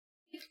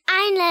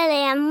I'm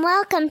Lily and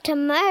welcome to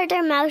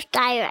Murder Mouse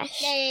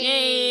Irish.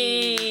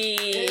 Yay!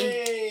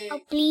 I'll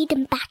bleed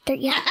and batter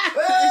you.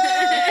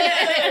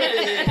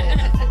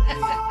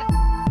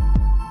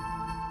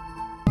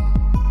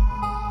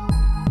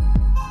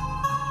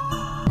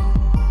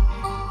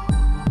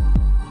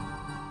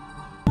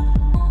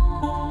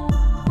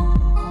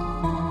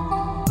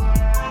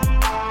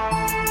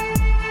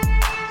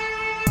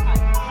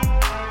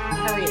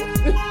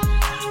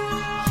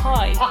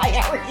 Hi,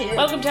 how are you?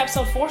 Welcome to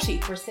episode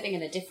 40 We're sitting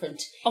in a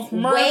different of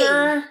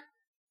Murder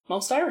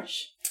Most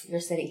Irish. You're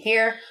sitting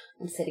here.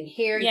 I'm sitting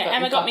here. Yeah,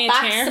 Emma got me a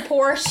back chair.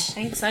 support.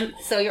 Thanks.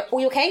 So you're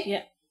you okay?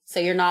 Yeah. So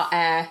you're not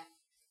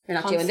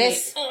doing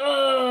this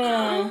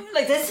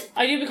like this.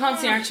 I do be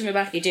constantly arching my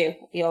back. You do.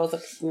 You always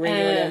look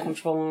really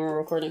uncomfortable when we're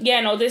recording.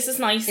 Yeah, no, this is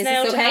nice Is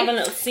now this to okay? have a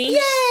little seat.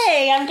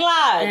 Yay! I'm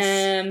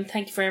glad.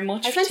 Thank you very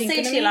much. I was for meant to say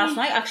thinking to of you me. last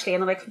night actually,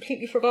 and then I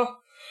completely forgot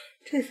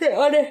to sit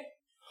on it.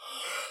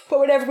 But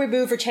whenever we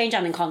move or change,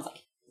 I'm in Con's like,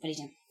 what are you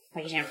doing?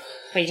 What are you doing?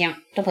 What are you doing?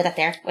 Don't put that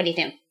there. What are you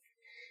doing?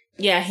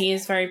 Yeah, he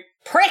is very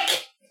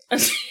Prick! That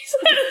is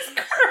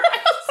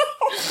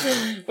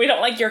correct. We don't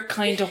like your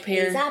kind up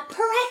here. He's a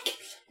prick!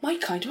 My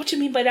kind? What do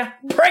you mean by that?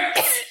 Prick!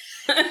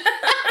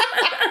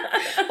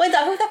 Wait,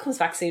 I hope that comes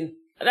back soon.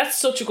 That's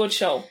such a good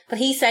show. But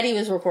he said he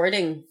was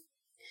recording.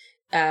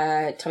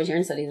 Tommy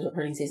Tiernan said he was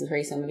recording season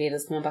 3, so maybe it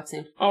is coming back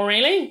soon. Oh,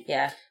 really?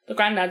 Yeah. The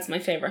Grandad's my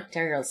favourite.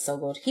 Derry Girl's so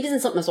good. He was in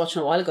something I was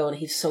watching a while ago and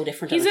he's so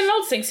different. He's in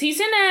loads of things. He's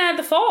in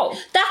The Fall.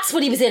 That's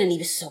what he was in and he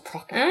was so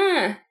proper.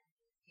 Ah.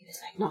 He was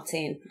like not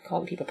saying,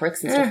 calling people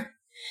pricks and stuff.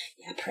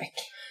 Yeah, prick.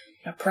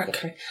 A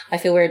prick. I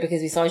feel weird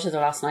because we saw each other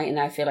last night and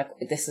now I feel like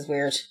this is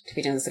weird to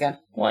be doing this again.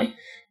 Why?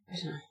 I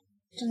don't know.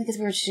 I don't think it's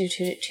weird to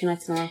do two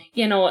nights in a row.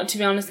 You know what, to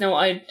be honest, no,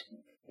 I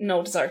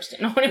no desire to do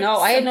it. No,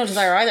 I had no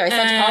desire either. I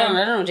said to Colin,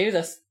 I don't know, do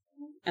this.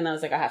 And I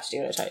was like, I have to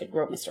do it. I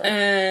wrote my story.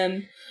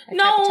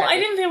 No,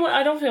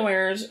 I don't feel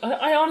weird.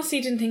 I honestly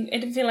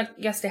didn't feel like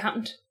yesterday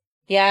happened.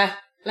 Yeah.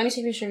 Let me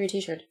take a picture of your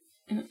t-shirt.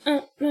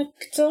 Look,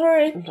 it's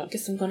alright. Okay.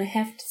 Guess I'm gonna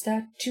have to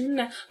start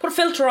tonight. Put a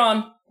filter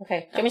on.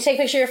 Okay. Do you want me to take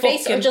a picture of your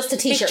face or just a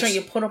t-shirt? Picture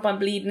you put up on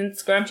Bleeding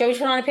Instagram. Do you want me to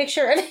put on a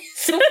picture?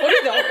 It's so funny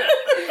though.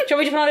 Do you want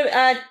me to put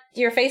on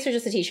your face or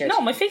just a t-shirt? No,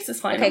 my face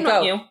is fine. Okay, I'm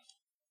not go. you.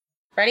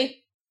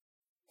 Ready?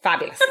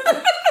 Fabulous.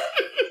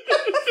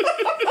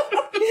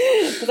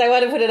 Because I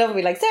want to put it up and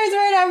be like, Sarah's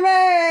wearing our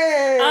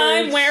merch.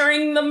 I'm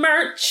wearing the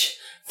merch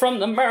from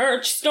the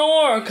merch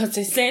store because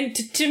they sent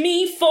it to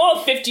me for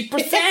 50%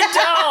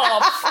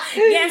 off.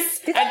 Yes,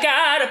 I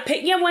got a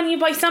pick. Yeah, when you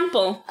buy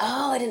sample.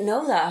 Oh, I didn't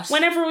know that.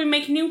 Whenever we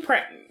make new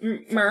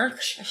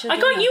merch, should've I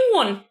done got that. you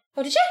one.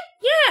 Oh, did you?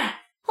 Yeah.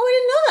 Oh, I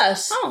didn't know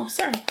that. Oh,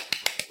 sorry.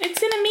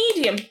 It's in a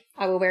medium.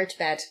 I will wear it to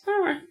bed.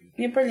 All right.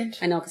 You're brilliant.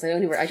 I know, because I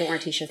don't wear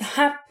t-shirts.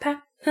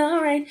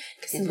 All right.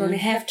 Because I'm going to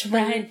have to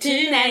ride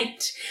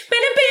tonight.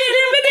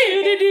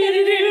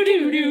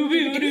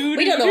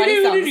 We don't know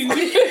any songs.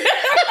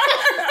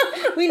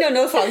 We know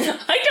no songs.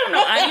 I don't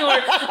know any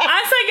words. As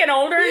I get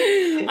older,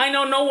 I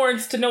know no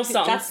words to no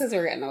songs. That's because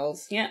we're getting old.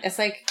 Yeah. It's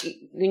like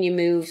when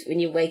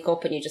you wake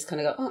up and you just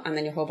kind of go, oh, and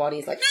then your whole body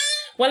is like,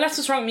 Well, that's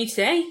what's wrong with me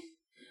today.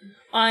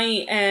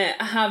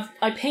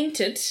 I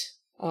painted.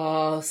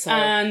 oh, so.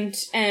 And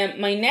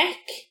my neck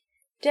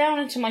down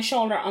into my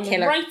shoulder on the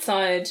right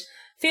side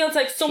feels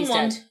like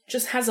someone dead.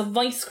 just has a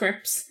vice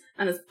grips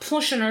and is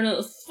pushing her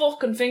little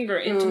fucking finger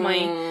into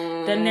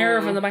the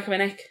nerve on the back of my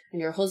neck. And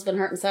your husband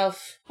hurt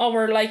himself. Oh,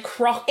 we're like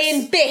crocs.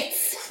 In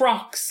bits.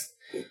 Crocs.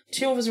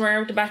 Two of us were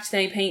out the back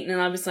today painting and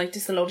I was like,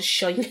 this is a load of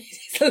shite.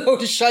 It's a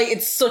load of shite.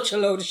 It's such a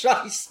load of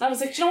shite. I was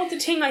like, do you know what the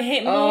thing I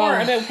hate more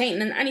about painting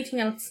than anything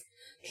else?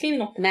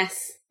 Cleaning up.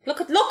 Mess. Look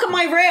at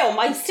my room.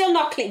 I'm still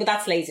not clean, but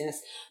that's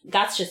laziness.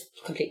 That's just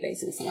complete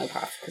laziness on my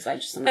part because I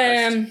just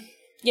am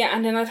yeah,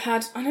 and then I've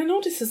had, and I know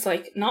this is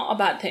like not a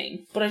bad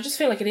thing, but I just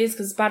feel like it is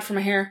because it's bad for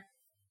my hair.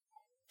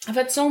 I've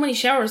had so many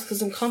showers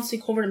because I'm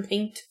constantly covered in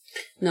paint.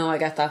 No, I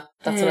get that.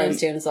 That's what I was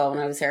doing as well when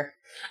I was here.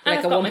 And Like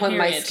I've at got one point,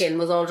 my period. skin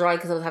was all dry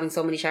because I was having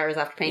so many showers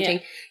after painting.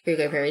 Yeah. Here you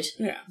go, period.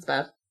 Yeah. It's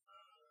bad.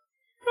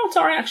 No, it's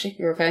alright actually.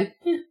 You're okay?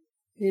 Yeah.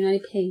 You have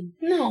any pain?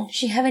 No. Does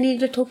she have any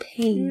little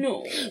pain?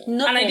 No.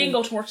 Nothing. And I didn't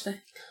go to work today.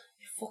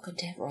 You're fucking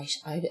dead right.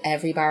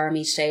 Every bar I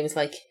meet today was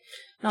like,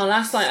 No,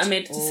 last night I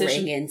made the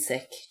decision. ringing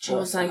sick. I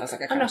was like,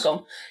 I I'm not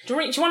going. Do you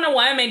want to know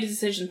why I made the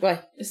decision?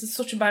 Why? This is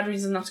such a bad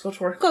reason not to go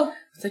to work. Go.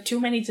 There's like too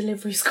many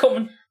deliveries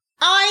coming.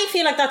 I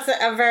feel like that's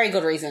a very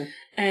good reason.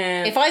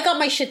 If If I got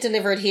my shit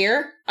delivered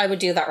here, I would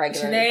do that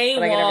regularly. today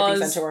but I get everything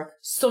sent was to work.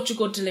 such a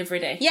good delivery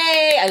day.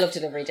 Yay! I love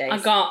delivery days. I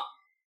got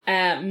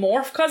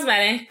Morph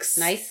Cosmetics.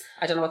 Nice.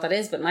 I don't know what that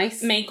is, but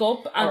nice.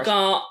 Makeup. I Alright.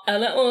 got a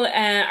little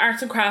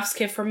arts and crafts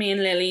kit for me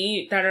and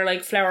Lily that are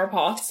like flower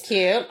pots.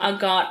 Cute. I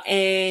got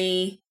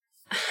a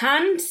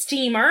hand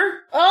steamer.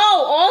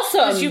 Oh,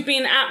 Because awesome! you've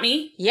been at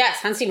me. Yes,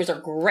 hand steamers are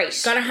great.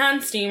 Got a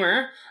hand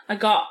steamer. I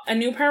got a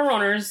new pair of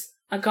runners.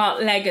 I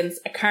got leggings,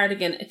 a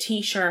cardigan, a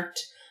t-shirt,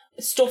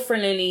 stuff for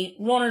Lily,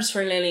 runners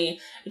for Lily.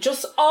 It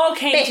just all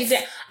came Bits.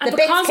 together. And The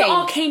bits because it came.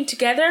 all came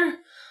together,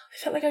 I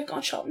felt like I'd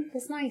gone shopping.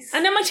 It's nice.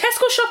 And then my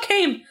Tesco shop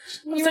came.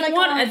 I was like,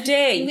 what a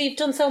day. We've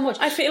done so much.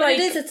 I feel But like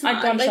it's I'd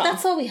not, gone like, shopping.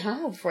 that's all we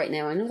have right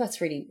now. I know that's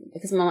really,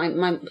 because my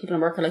people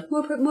in work are like,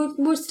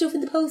 more stuff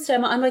in the post.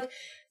 I'm like,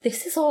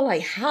 this is all I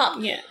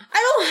have. Yeah.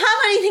 I don't have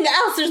anything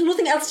else. There's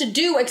nothing else to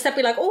do except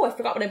be like, oh, I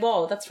forgot what I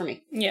bought. That's for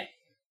me. Yeah.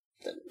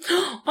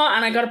 Oh,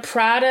 and I got a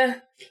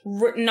Prada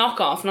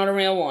knockoff, not a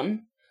real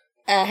one.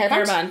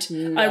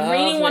 Hairband. I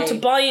really want to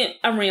buy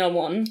a real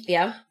one.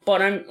 Yeah.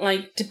 But I'm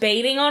like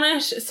debating on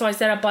it. So I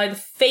said I'd buy the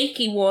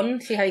fakey one.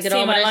 See how you get see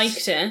on if with I it.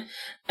 liked it.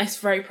 It's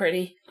very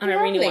pretty. And I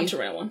really Lovely. want a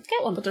real one.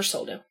 Get one. But they're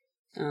sold out.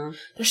 Oh.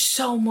 There's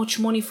so much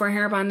money for a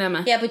hairband,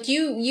 Emma. Yeah, but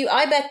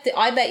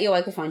I bet you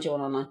I could find you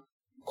one online.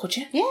 Could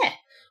you? Yeah.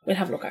 We'll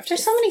have a look after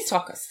There's this. so many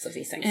stockists of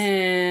these things.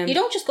 You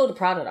don't just go to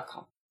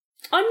Prada.com.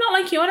 I'm not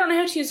like you. I don't know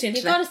how to use the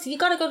internet. You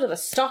gotta go to the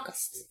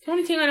stockists. The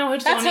only thing I know how to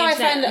do That's on the how I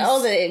internet found is... all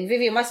the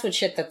Vivian Westwood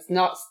shit that's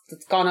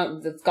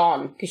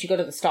gone because you go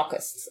to the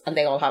stockists and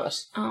they all have it.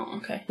 Oh,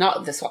 okay.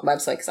 Not the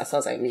website because that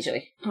sells out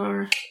immediately.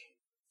 Or...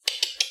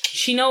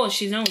 She knows.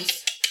 She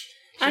knows.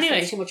 Anyway,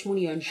 Spends too much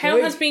money on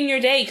how has been your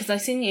day? Because I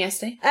seen you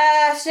yesterday.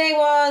 Today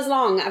was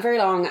long, very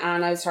long,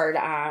 and I was tired,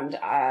 and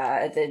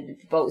the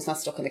boat is not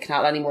stuck in the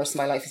canal anymore, so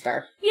my life is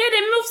better. Yeah, they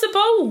moved the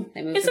bow.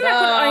 They moved Isn't the that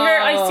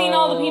good? I bow. seen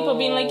all the people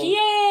being like,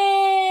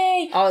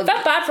 yay! Oh, I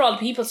felt bad for all the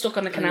people stuck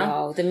on the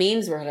canal. No, the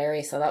memes were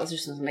hilarious, so that was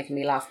just making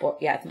me laugh. But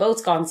yeah, the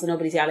boat's gone, so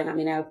nobody's yelling at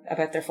me now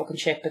about their fucking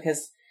shit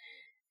because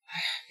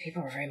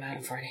people were very mad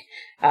on Friday.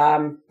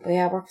 But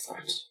yeah, work was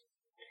grand.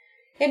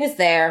 It was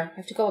there. I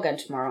have to go again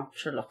tomorrow.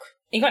 Sure, look.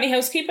 You got any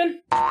housekeeping?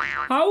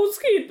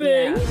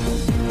 Housekeeping?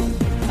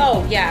 Yeah.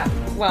 Oh, yeah.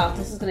 Well,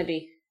 this is going to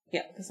be...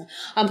 Yeah.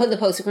 I'm putting the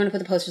posters... We're going to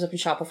put the posters up in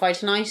Shopify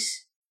tonight.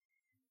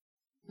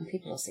 And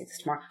people will see this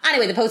tomorrow.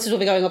 Anyway, the posters will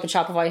be going up in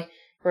Shopify.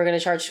 We're going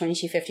to charge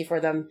 $22.50 for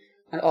them.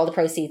 And all the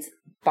proceeds,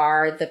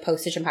 bar the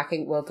postage and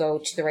packing, will go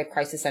to the Rape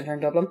Crisis Centre in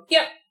Dublin.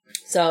 Yep.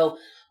 So,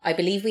 I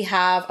believe we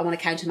have... I want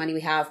to count how many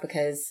we have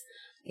because...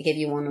 I gave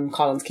you one and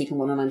Colin's keeping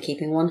one and I'm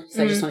keeping one.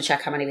 So I just want to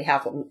check how many we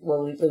have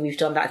when we've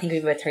done that. I think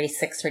we've about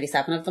 36,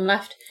 37 of them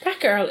left. That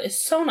girl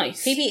is so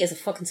nice. Phoebe is a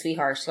fucking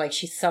sweetheart. Like,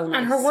 she's so nice.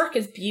 And her work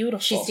is beautiful.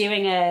 She's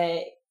doing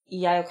a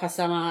Yayo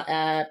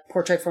Kasama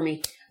portrait for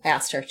me. I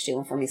asked her to do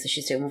one for me, so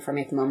she's doing one for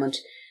me at the moment.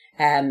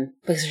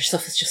 Because her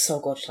stuff is just so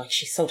good. Like,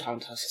 she's so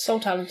talented. So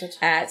talented.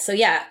 So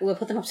yeah, we'll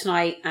put them up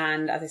tonight,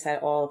 and as I said,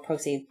 all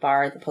proceeds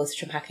bar the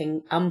postage and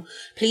packing.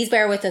 Please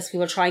bear with us. We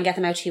will try and get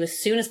them out to you as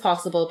soon as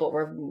possible, but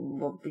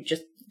we're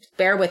just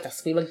bear with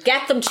us. We will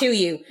get them to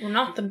you. We're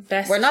not the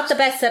best. We're not the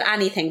best at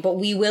anything, but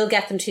we will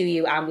get them to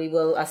you, and we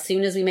will, as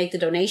soon as we make the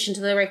donation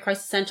to the Rape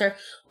Crisis Centre,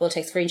 we'll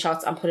take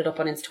screenshots and put it up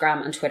on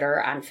Instagram and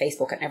Twitter and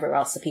Facebook and everywhere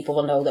else, so people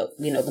will know that,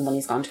 you know, the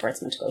money's gone to where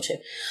it's meant to go to,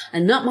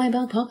 and not my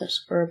back pocket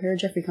for a pair of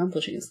Jeffrey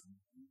Campbell shoes.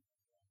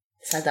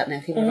 Said that now,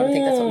 people are going to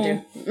think that's what I'm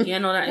doing. Yeah,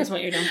 no, that is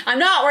what you're doing. I'm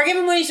not. We're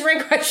giving money to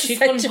Rape Crisis She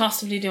Centre. couldn't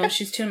possibly do it.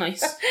 She's too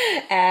nice.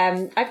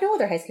 I've no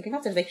other housekeeping.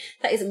 That's everything.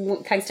 That is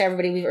thanks to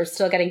everybody. We are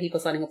still getting people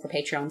signing up for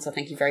Patreon, so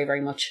thank you very,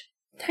 very much.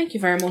 Thank you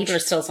very much. People are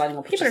still signing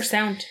up. People are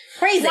sound.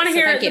 Crazy. Want to so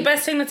hear thank the you.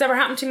 best thing that's ever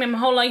happened to me in my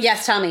whole life?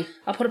 Yes, tell me.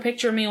 I'll put a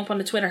picture of me up on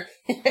the Twitter.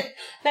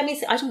 Let me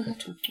see. I don't have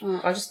to.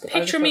 I'll just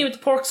Picture of me with the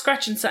pork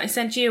scratchings that I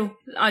sent you.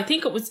 I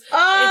think it was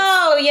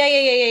Oh,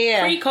 yeah.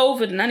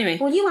 pre-COVID, and anyway.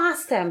 Well, you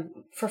ask them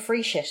for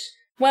free shit.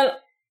 Well,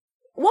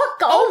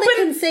 All they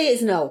can say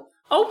is no.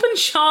 open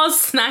Shaw's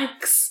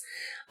Snacks.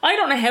 I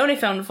don't know how they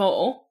found the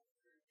photo.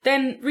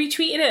 Then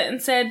retweeted it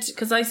and said,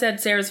 because I said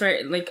Sarah's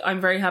very, like,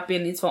 I'm very happy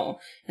in this photo.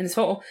 And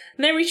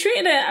they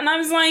retweeted it, and I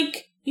was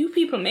like, you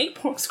people make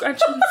pork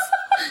scratchings.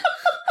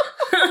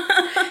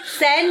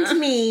 Send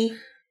me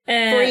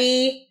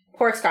free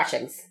pork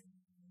scratchings.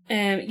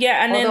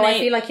 Yeah, and Although then I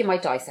feel like you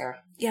might die,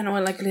 Sarah. yeah, no,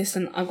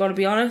 listen, I've got to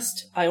be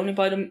honest, I only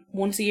buy them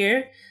once a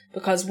year,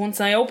 because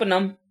once I open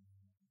them,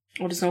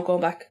 there's no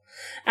going back.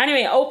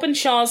 Anyway, Open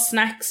Shaw's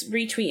Snacks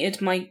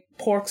retweeted my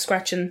pork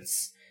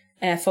scratchings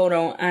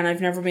photo, and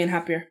I've never been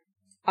happier.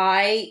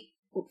 I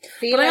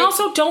feel But like... I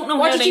also don't know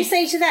What how did you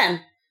say to them?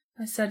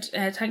 I said,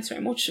 thanks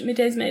very much, my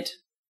day's made.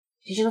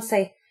 Did you not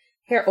say,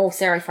 here, oh,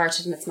 Sarah, I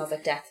farted and it smells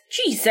like death?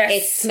 Jesus!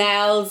 It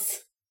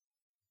smells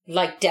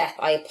like death.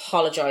 I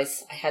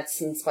apologise. I had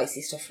some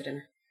spicy stuff for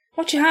dinner.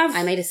 What you have?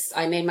 I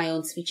made my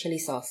own sweet chilli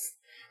sauce,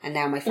 and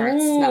now my farts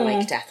smell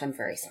like death. I'm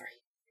very sorry.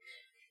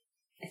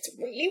 It's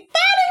really bad.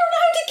 I don't know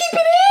how to keep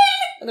it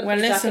in. I'm going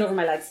to put the jacket over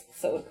my legs.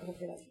 So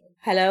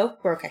hello,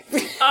 we're okay.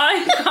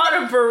 I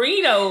got a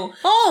burrito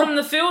from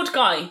the food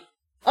guy.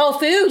 Oh,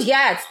 food,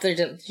 yeah. Did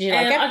you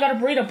like it? I got a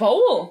burrito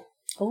bowl.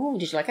 Oh,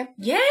 did you like it?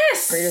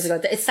 Yes. Burritos are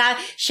good. It's sad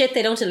shit.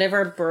 They don't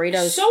deliver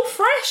burritos. So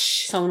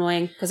fresh. So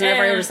annoying. Because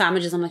whenever I order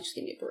sandwiches, I'm like, just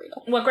give me a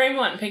burrito. Well, Graham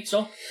went and picked it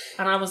up,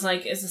 and I was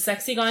like, "Is the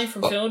sexy guy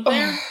from food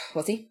there?"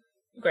 Was he?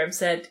 Graham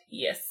said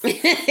yes, and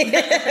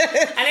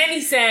then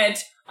he said,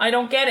 "I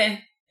don't get it.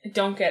 I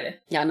don't get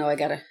it." Yeah, no, I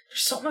get it.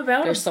 There's something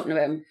about There's him. something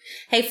about him.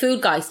 Hey,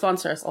 food guy,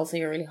 sponsor us. Also,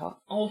 you're really hot.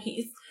 Oh,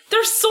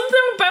 there's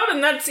something about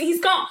him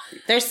he's got.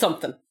 There's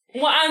something.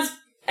 Well, as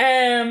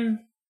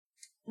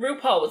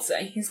RuPaul would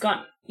say, he's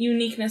got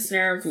uniqueness,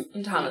 nerve,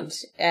 and talent.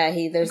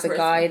 There's a Charisma.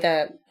 guy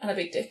that And a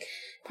big dick.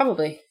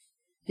 probably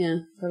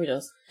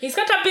does. He's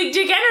got that big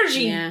dick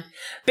energy. Yeah,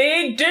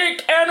 Big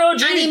dick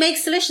energy. and he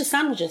makes delicious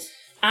sandwiches.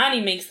 And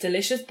he makes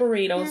delicious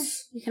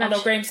burritos. You can Although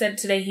actually- Graham said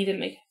today he didn't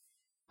make it.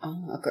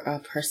 Oh, a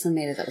person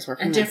made it that was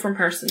working. A there. different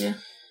person, yeah.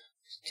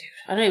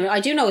 I don't even. I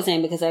do know his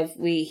name because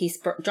he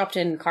dropped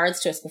in cards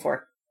to us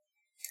before.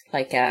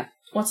 Like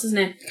What's his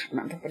name? can't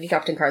remember, but he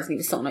dropped in cards and he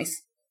was so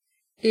nice.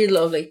 He's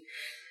lovely.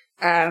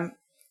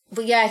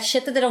 But yeah,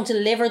 shit that they don't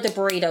deliver the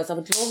burritos. I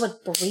would love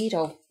a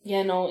burrito.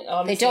 Yeah, no,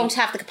 honestly. They don't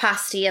have the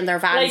capacity in their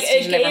vans Like, to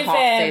it deliver gave,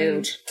 hot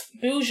food.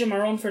 Boojum a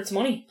run for its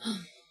money.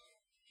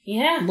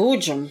 Yeah.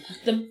 Boojum.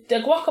 The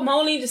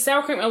guacamole, the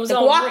sour cream, it was The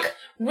all guac.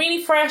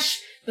 really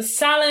fresh. The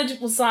salad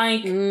was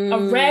like a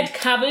red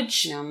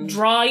cabbage, Yum.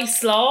 dry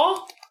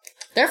slaw.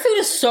 Their food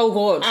is so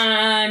good.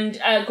 And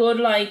a good,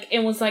 like, it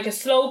was like a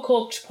slow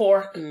cooked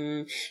pork.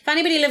 If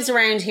anybody lives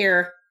around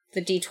here,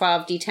 the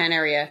D12, D10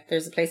 area,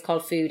 there's a place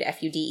called Food,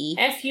 Fude.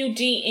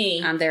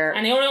 Fude. And they're...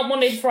 And they only open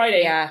Monday to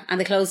Friday. Yeah, and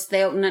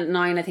they open at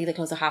 9, I think they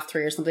close at 3:30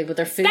 or something, but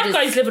their food That is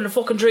guy's living a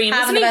fucking dream,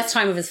 having isn't the he? best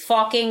time of his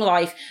fucking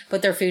life,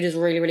 but their food is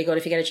really, really good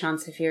if you get a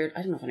chance. If you're...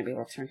 I don't know if anybody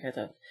works around here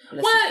though.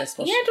 Listen to this,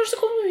 but Yeah, there's a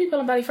couple of people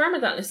on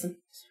Ballyfermot that listen.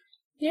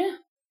 Yeah.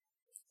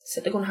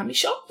 Said they're going to have me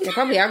shot. they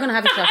probably are going to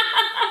have a shot.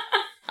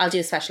 I'll do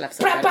a special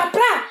episode. Blah, about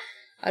blah, it. blah.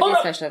 I'll do Hold a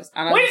up. special episode.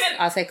 And Wait a minute.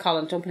 I'll say,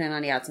 Colin, don't put in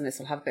any ads on this.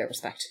 We'll have a bit of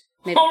respect.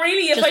 Maybe. Oh,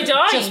 really? If I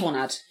die? Just one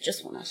ad.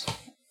 Just one ad.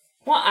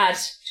 What ad?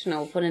 You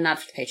know, put in an ad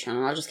for the Patreon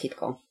and I'll just keep it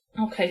going.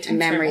 Okay, thanks In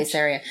very memory much. of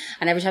Sarah.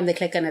 And every time they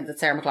click on it, the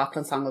Sarah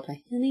McLachlan song will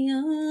play. In the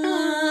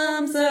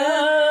arms of...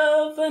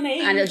 Of an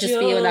angel. And it'll just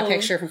be you in that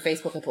picture from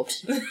Facebook I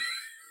popped.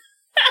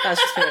 That's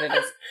just what it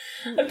is.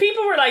 And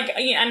people were like,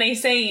 and they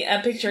say a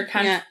picture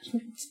can't... Yeah.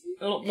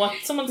 What?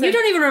 Someone said... You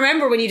don't even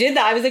remember when you did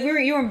that. I was like, you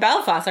were in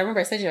Belfast. I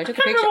remember I said to you, I took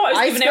a can't picture. remember what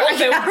I was giving out, I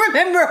can't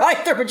remember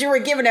either, but you were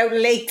giving out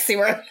lakes. You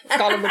were,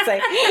 Colin would say.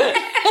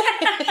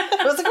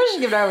 I was like, what is she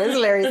giving out? It's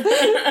hilarious.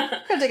 I'm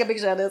going to take a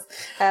picture of this.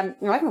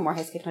 No, I have no more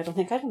housekeeping, I don't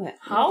think. I don't know.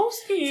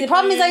 Housekeeping. See, the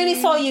problem is I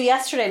only saw you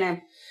yesterday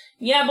now.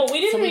 Yeah, but we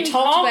didn't we really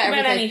talked talk about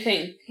about everything.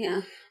 anything.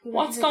 Yeah.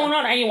 What's going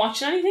on? Are you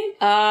watching anything?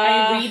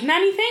 Are you reading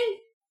anything?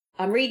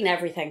 I'm reading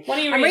everything. What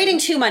are you I'm reading? reading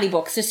too many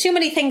books. There's too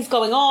many things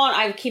going on.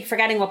 I keep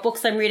forgetting what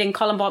books I'm reading.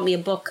 Colin bought me a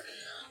book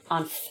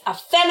on a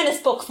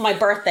feminist book for my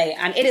birthday,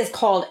 and it is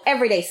called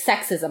Everyday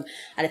Sexism.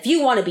 And if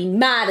you want to be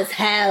mad as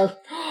hell,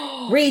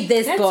 read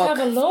this Let's book. have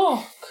a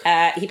look.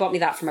 He bought me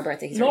that for my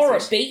birthday. He's Laura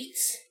very sweet.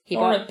 Bates. He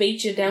Laura bought-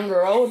 beats you down the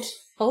road.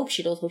 I hope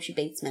she does. Hope she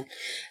baits me.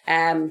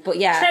 But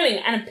yeah, Thrilling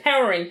and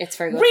empowering. It's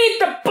very good. Read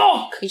the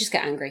book! you just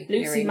get angry. when you're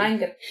Lucy reading.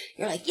 Mangan.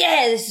 You're like,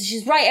 yeah,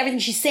 she's right. Everything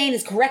she's saying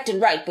is correct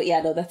and right. But yeah,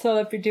 no, that's all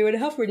I've been doing. I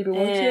haven't really been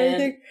watching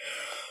anything.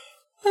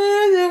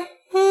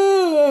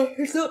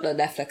 It's not on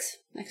Netflix.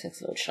 Netflix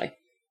is a load of shite.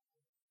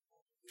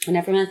 And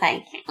everyone's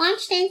like,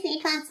 watch Disney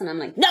Plus. And I'm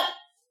like, no,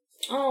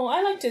 Oh,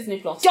 I like Disney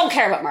Plus. don't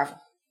care about Marvel.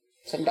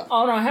 So I'm done.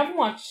 Oh no, I haven't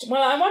watched.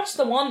 Well, I watched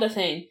the Wanda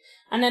thing,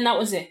 and then that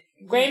was it.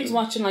 Graham's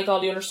watching like all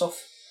the other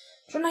stuff.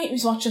 The other night he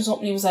was watching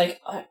something. He was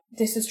like,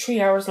 "This is 3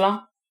 hours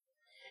long.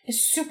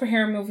 It's a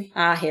superhero movie."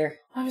 Here.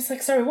 I was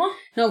like, "Sorry, what?"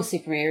 No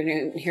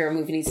superhero hero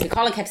movie needs to.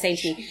 Colin kept saying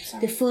to me,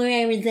 the 4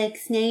 hours Zack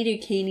Snyder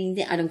came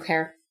in. I don't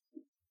care.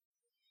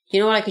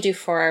 You know what I could do for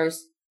 4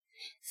 hours?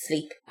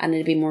 Sleep. And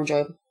it'd be more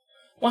enjoyable.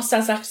 What's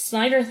that Zack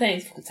Snyder thing?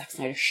 Fucking Zack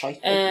Snyder's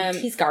shite. Um,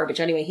 He's garbage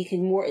anyway. He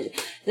can more... There's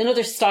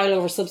another style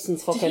over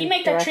substance fucking Did he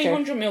make that director.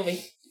 300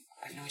 movie?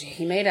 I have no idea.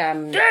 He made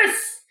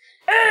This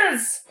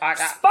is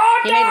Sparta.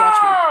 Sparta. He made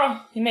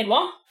Watchmen. He made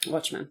what?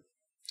 Watchmen.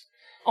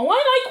 Oh,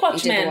 I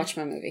like He did the Watchmen.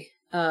 Watchmen movie.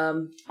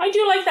 I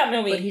do like that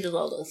movie. But he does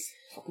all those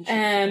fucking shit.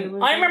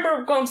 I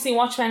remember going to see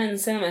Watchmen in the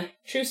cinema.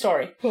 True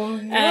story.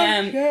 Were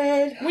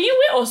you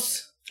with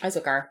us? I was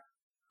with Gar.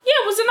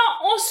 Yeah, was it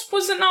not us?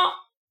 Was it not?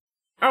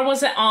 Or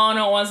was it? Oh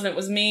no, it wasn't. It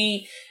was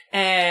me.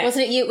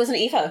 Wasn't it you? Wasn't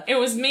it Aoife? It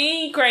was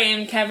me,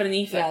 Graham, Kevin, and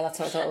Aoife. Yeah, that's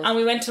what I thought it was. And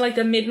we went to like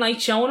the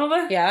midnight showing of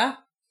it. Yeah?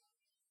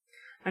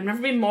 I've never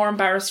been more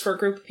embarrassed for a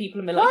group of people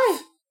in my life.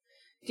 Why?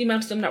 The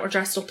amount of them that were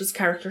dressed up as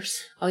characters.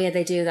 Oh yeah,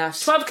 they do that.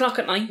 12 o'clock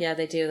at night. Yeah,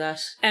 they do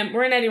that.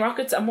 We're in Eddie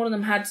Rockets, and one of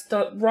them had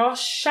the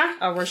Rorschach.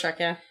 Oh, Rorschach,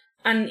 yeah.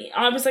 And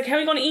I was like, how are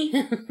we going to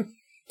eat?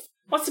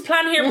 What's the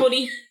plan here,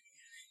 buddy?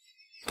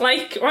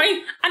 Like,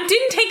 right? And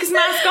didn't take his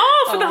mask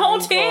off for the whole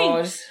thing.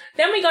 God.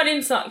 Then we got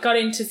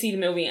in to see the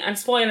movie. And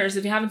spoilers,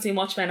 if you haven't seen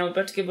Watchmen, I'm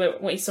about to give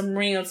away some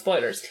real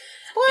spoilers.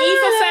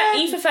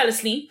 Aoife fell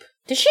asleep.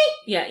 Did she?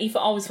 Yeah, Aoife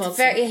always falls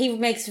asleep. He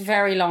makes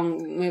very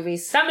long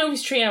movies. That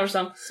movie's 3 hours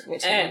long.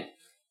 Which one?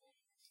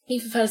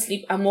 Aoife fell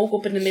asleep and woke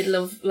up in the middle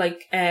of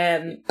like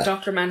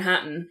Dr.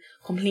 Manhattan,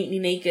 completely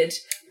naked,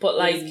 but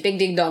like Big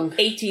Ding Dong.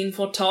 18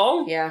 foot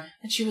tall. Yeah.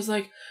 And she was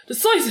like, the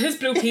size of his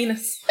blue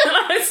penis. And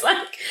I was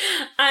like,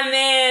 and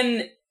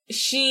then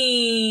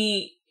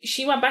she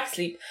went back to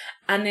sleep.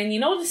 And then you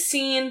know the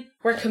scene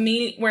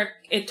where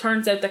it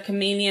turns out that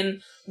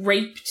Chameleon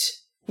raped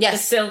the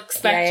Silk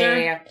Spectre?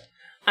 Yeah.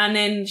 And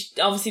then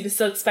obviously the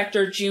Silk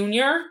Spectre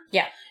Jr.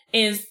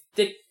 is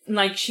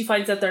she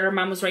finds out that her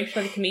mom was raped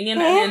by the Chameleon.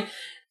 And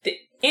then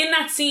in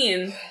that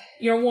scene,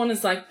 your one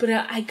is like, but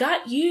I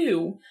got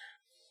you.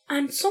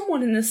 And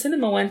someone in the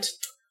cinema went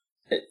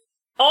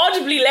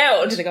audibly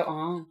loud. Did I go,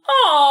 oh.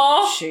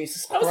 Aww.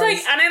 Jesus I was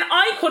Christ. like, and then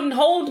I couldn't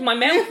hold my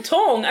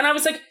tongue. And I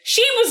was like,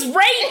 she was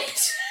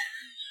raped.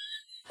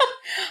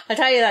 I'll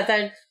tell you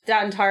that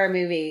entire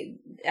movie,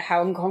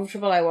 how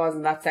uncomfortable I was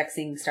in that sex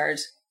scene started.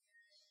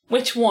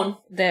 Which one?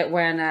 That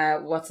when,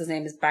 what's his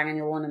name, is banging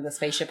your one in the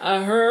spaceship.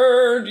 I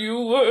heard you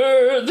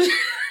word.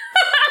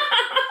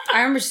 I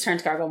remember just turning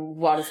to God going,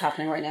 what is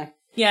happening right now?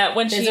 Yeah,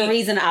 when There's a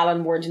reason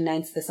Alan Ward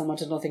announced this, someone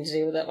had nothing to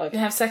do with it. Like, they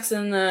have sex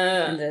in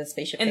the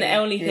spaceship. In the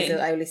Owly thing.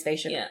 The Owly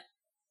spaceship. Yeah.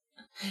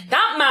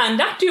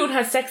 That dude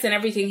has sex in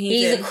everything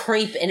he's in. a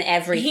creep in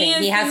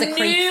everything. He has a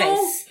creep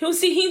face.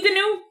 He's the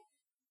new.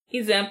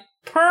 He's a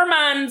poor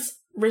man's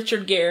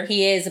Richard Gere.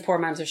 He is a poor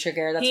man's Richard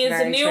Gere. That's he is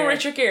very a new true.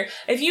 Richard Gere.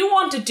 If you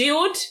want a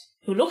dude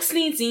who looks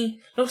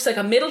sleazy, looks like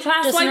a middle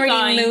class white guy,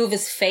 doesn't really move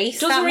his face.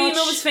 Doesn't really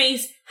move his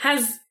face.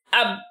 Has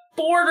a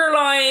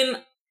borderline,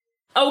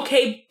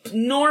 okay,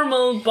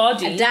 normal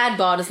body. A dad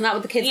bod, isn't that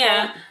what the kids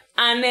call it?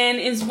 And then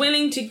is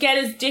willing to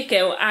get his dick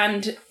out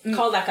and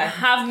call that guy.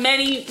 Have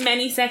many,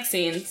 many sex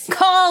scenes.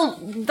 Call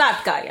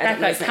that guy. That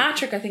guy,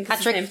 Patrick, I think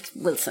is his name.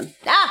 Wilson.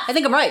 Ah, I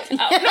think I'm right. No!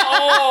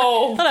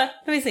 Hold on,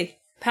 let me see.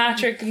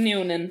 Patrick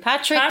Noonan.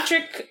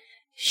 Patrick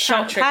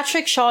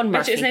Sean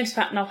Murphy. His name's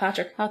not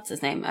Patrick. What's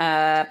his name?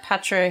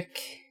 Patrick.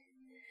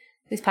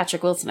 Who's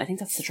Patrick Wilson? I think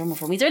that's the drummer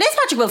for Weezer. It is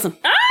Patrick Wilson.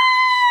 Ah!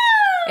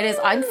 It is.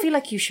 I feel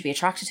like you should be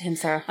attracted to him,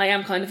 Sarah. I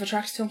am kind of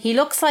attracted to him. He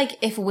looks like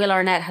if Will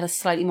Arnett had a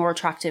slightly more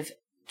attractive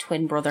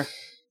twin brother.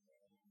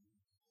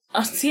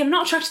 See, I'm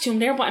not attracted to him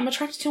there, but I'm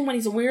attracted to him when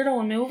he's a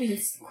weirdo in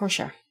movies. Of course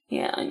you are.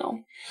 Yeah, I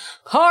know.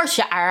 Of course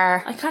you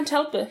are. I can't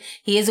help it.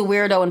 He is a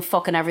weirdo in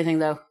fucking everything,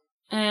 though.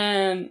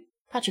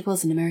 Patrick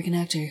Wilson, American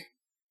actor.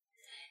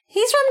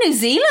 He's from New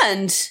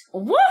Zealand.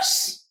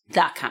 What?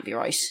 That can't be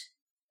right.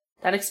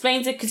 That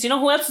explains it, because you know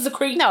who else is a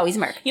creep? No, he's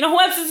American. You know who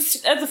else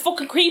is a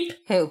fucking creep?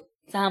 Who?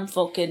 Sam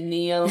fucking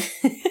Neil.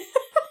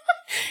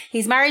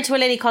 He's married to a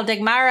lady called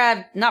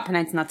Dagmara. Not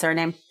pronouncing that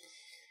surname.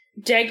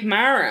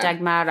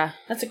 Dagmara.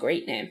 That's a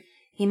great name.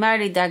 He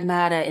married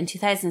Dagmara in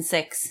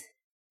 2006.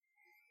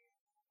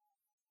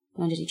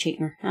 When did he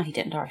cheat on her? Oh, he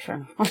didn't. Alright, fair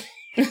enough.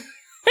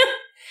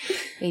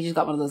 He just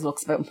got one of those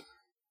looks about him.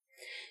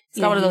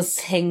 He's got one of those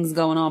things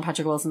going on,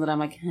 Patrick Wilson, that I'm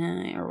like,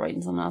 you're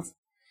writing someone else.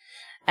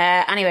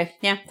 Anyway,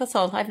 yeah, that's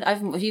all.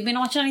 Have you been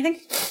watching anything?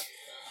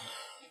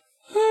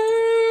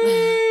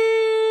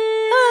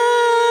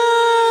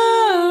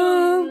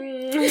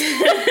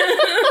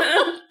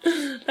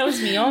 That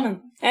was me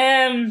yawning.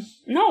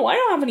 No, I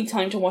don't have any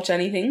time to watch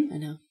anything. I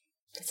know.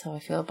 That's how I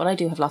feel. But I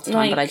do have lots of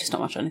time, but I just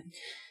don't watch anything.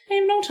 I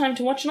have no time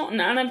to watch nothing.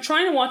 And I'm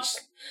trying to watch...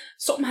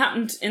 Something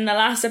happened in the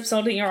last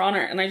episode of Your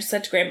Honour, and I just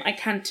said to Graham, I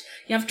can't.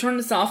 You have to turn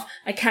this off.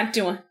 I can't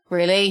do it.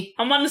 Really?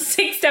 I'm on the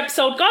 6th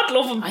episode. God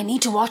love him. I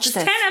need to watch this.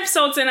 10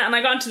 episodes in it, and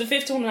I got into the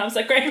 5th one, and I was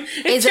like, Graham,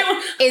 is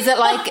it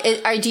like?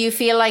 Or do you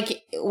feel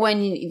like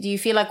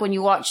when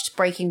you watched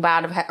Breaking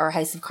Bad or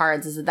House of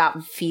Cards? Is it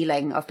that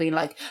feeling of being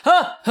like,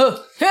 I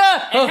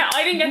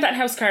didn't get that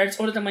House Cards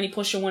other than when he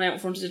pushed her one out in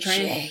front of the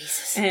train.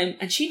 Jesus.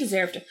 And she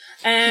deserved it.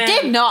 She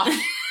did not.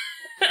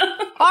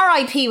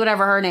 R.I.P.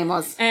 whatever her name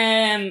was.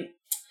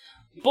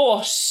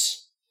 But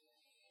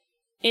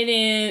it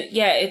is,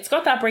 it's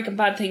got that Breaking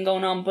Bad thing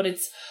going on, but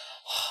it's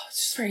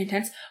just very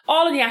intense.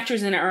 All of the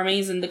actors in it are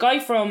amazing. The guy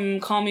from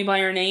Call Me By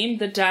Your Name,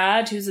 the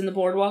dad who's in The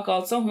Boardwalk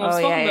also, who I've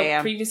spoken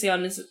about previously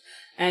on this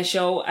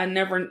show and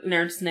never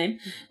learned his name.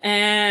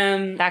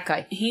 That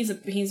guy. He's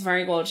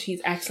very good.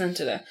 He's excellent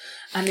at it.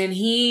 And then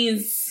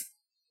his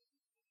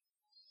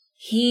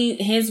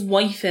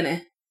wife in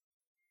it.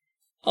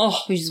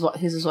 Oh, who's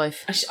his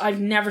wife? I've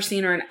never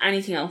seen her in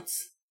anything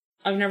else.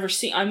 I've never is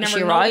she noticed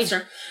right?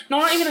 her. No,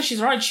 not even that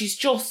she's right. She's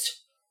just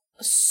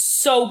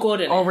so good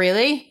in it. Oh,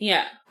 really?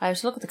 Yeah. I have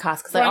to look at the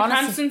cast because Bryan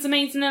Cranston's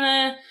amazing in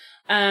it.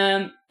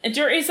 I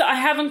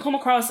haven't come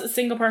across a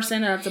single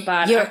person that's a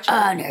bad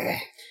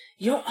actor.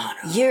 Your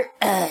Honour.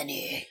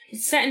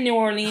 It's set in New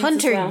Orleans.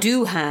 Hunter as well.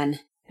 Doohan.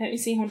 Let me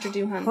see Hunter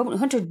Doohan.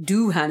 Hunter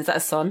Doohan, is that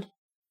his son?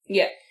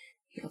 Yeah.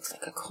 He looks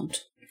like a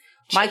cunt.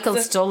 Michael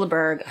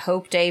Stolberg,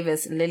 Hope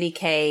Davis, Lily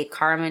Kay,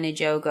 Carmen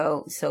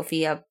Ejogo,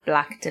 Sophia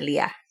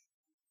Black-Delia.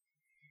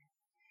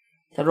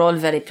 They're all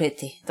very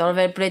pretty. They're all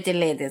very pretty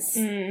ladies.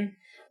 Mm.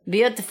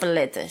 Beautiful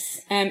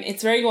ladies.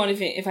 It's very good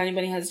if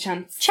anybody has a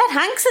chance. Chet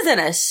Hanks is in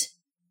it.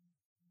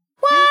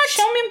 What?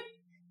 Show me.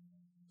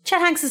 Chet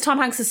Hanks is Tom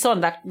Hanks'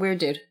 son, that weird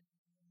dude.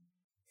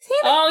 Is he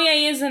in it? Oh, yeah,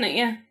 he is in it,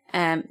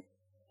 yeah.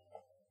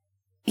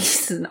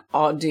 He's an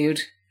odd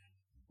dude.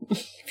 Have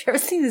you ever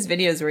seen his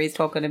videos where he's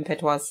talking in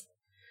patois?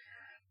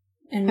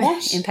 In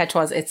what? In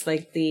patois, it's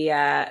like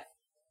the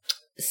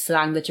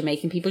slang that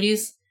Jamaican people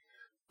use.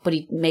 But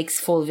he makes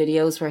full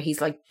videos where he's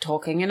like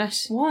talking in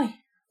it. Why?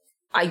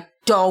 I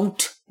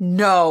don't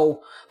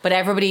know. But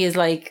everybody is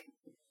like,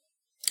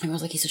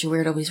 everyone's like, he's such a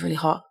weirdo, but he's really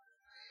hot.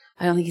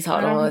 I don't think he's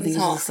hot at all. I think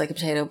he's just like a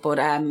potato. But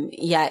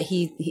yeah,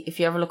 he if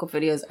you ever look up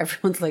videos,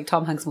 everyone's like,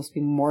 Tom Hanks must be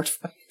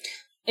mortified.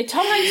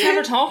 Tom Hanks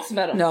never talks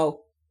about him.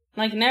 No.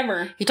 Like,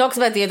 never. He talks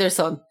about the other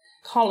son.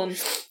 Colin.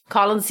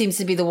 Colin seems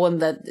to be the one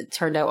that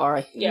turned out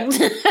alright. Yeah.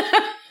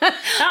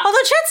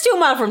 Although Chet's doing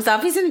well for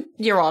himself. He's in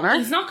Your Honour.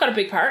 He's not got a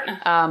big partner.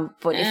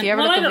 But if you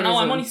ever well, look I don't at know.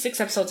 videos I'm of only him- 6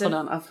 episodes in.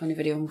 Hold on, I'll find a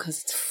video of him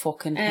because it's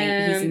fucking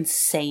pain. He's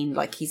insane.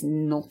 Like, he's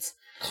nuts.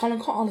 Colin,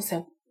 cut all this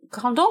out.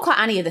 Colin, don't cut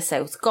any of this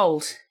out. It's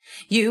gold.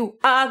 You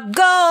are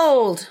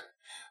gold.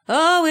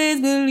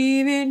 Always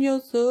believe in your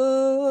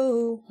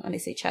soul. Let me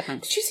see, Chet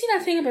Hanks. Did you see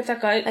that thing about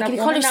that guy? Like, that if you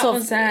call woman that yourself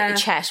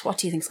was, Chet, what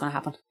do you think's going to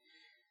happen?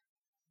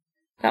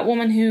 that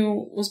woman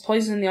who was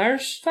poisoning the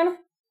Irish fella?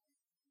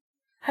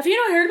 Have you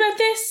not heard about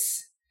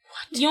this?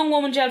 What? Young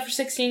woman jailed for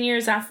 16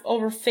 years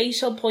over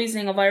fatal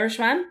poisoning of Irish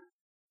man.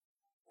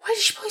 Why did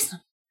she poison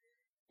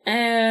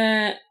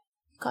him?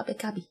 God, big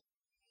Gabby.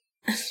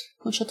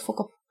 Don't shut the fuck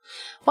up.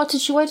 Why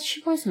did she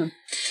poison him?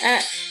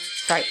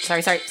 Sorry.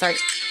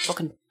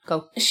 Fucking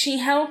go. She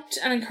helped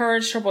and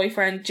encouraged her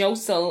boyfriend,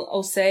 Josel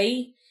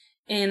Osei,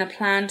 in a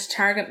plan to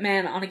target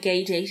men on a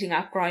gay dating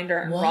app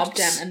Grindr and rob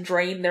them and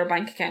drain their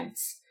bank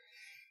accounts.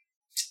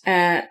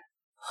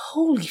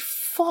 Holy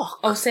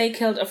fuck. Osei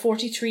killed a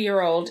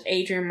 43-year-old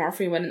Adrian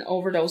Murphy with an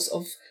overdose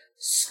of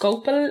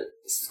scopolamine?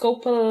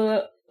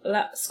 SCOPOLA.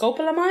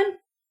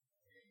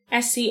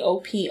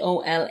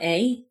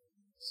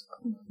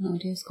 No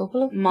idea.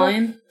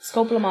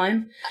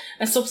 Scopolamine.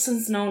 A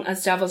substance known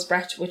as Devil's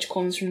Breath, which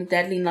comes from the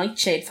deadly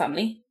nightshade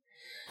family.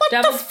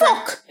 Devil's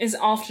Breath is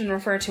often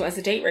referred to as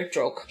a date rape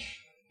drug.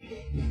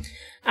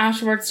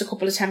 Afterwards, the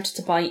couple attempted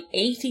to buy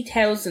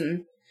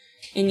 $80,000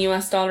 in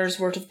US dollars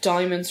worth of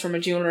diamonds from a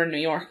jeweler in New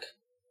York.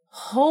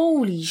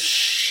 Holy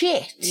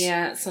shit.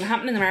 Yeah, so it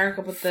happened in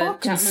America, but the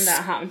Fucking gentleman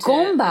that happened to,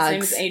 scumbags. his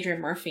name is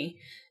Adrian Murphy,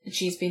 and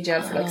she's been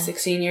jailed for like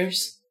 16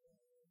 years.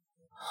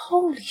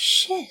 Holy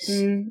shit.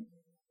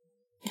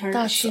 Her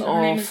That's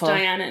name is awful.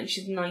 Diana, and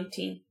she's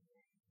 19.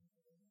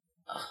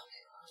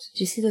 Did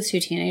you see those 2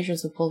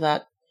 teenagers who pulled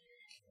that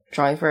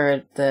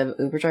the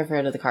Uber driver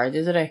out of the car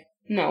the other day?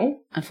 No.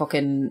 And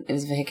fucking, it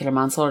was vehicular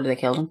manslaughter, they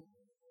killed him.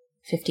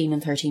 15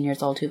 and 13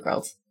 years old, 2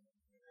 girls.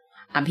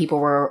 And people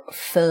were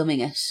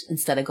filming it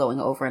instead of going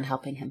over and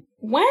helping him.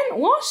 When?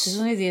 What? This was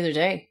only the other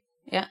day.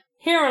 Yeah.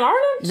 Here in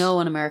Ireland? No,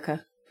 in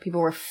America.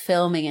 People were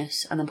filming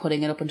it and then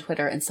putting it up on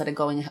Twitter instead of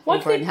going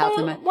over and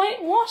helping him.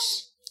 What?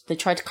 They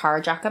tried to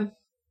carjack him.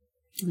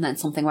 And then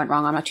something went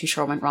wrong. I'm not too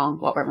sure what went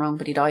wrong,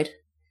 but he died.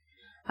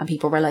 And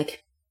people were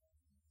like,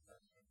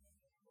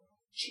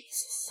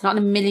 Jesus. Not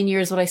in a million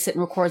years would I sit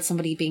and record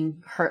somebody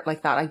being hurt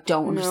like that. I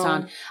don't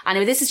understand.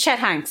 Anyway, this is Chet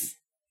Hanks.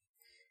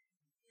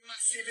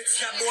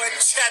 It's your boy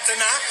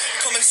Chetana,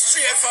 coming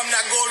straight from the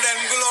Golden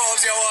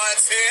Globes, you want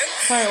to see?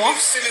 Sorry, what?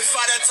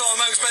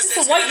 It's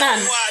a white man.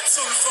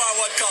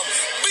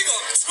 Big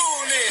up,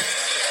 tune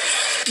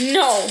in.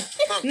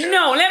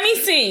 No, let me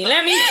see.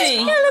 Yeah,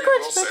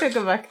 look at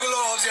go back.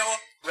 Globes, you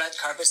want. Red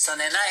carpet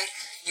Sunday night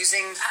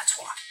using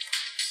patois.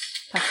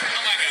 Oh my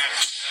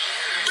God.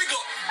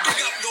 Big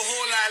up the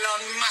whole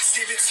island,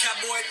 massive. It's your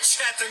boy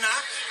Chetana,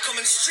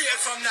 coming straight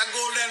from the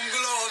Golden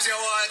Globes, you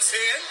want to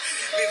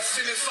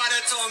see? Me father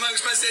told me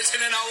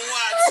exposition in a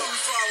what too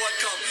forward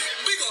come.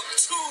 Big up,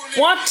 tune in.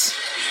 What?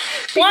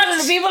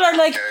 People are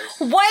like,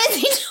 why is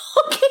he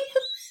talking?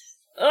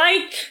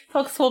 Like,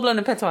 Fuck Swoblin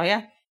and Patois,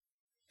 yeah.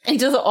 He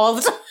does it all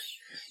the time.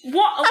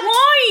 what?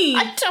 Why?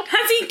 I don't-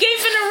 Has he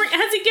given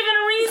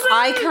a reason?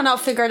 I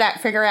cannot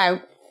figure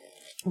out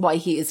why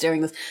he is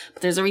doing this.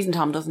 But there's a reason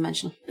Tom doesn't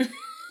mention it.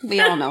 We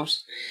all know it.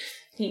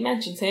 He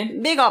mentions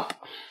him. Big up.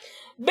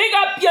 Big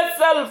up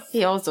yourself.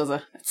 He always does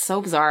it. It's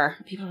so bizarre.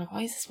 People are like,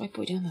 why is this white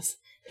boy doing this?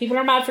 People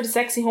are mad for the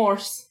sexy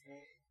horse.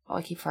 Oh,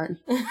 I keep farting.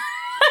 I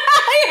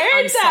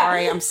heard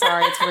I'm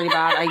sorry. It's really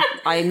bad.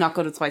 I'm not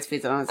good at spice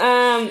foods. Yeah,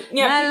 My people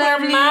are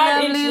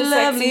mad into the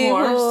sexy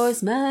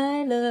horse.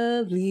 my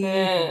lovely.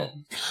 Yeah.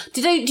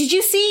 Did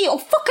you see? Oh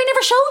fuck! I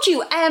never showed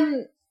you.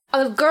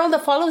 A girl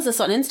that follows us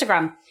on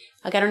Instagram.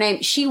 I get her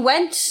name. She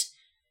went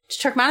to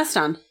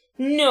Turkmenistan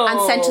No. and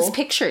sent us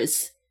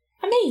pictures.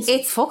 Amazing.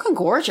 It's fucking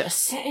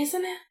gorgeous. Yeah,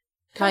 isn't it?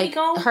 Can we Like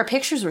go? her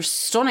pictures were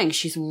stunning.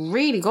 She's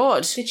really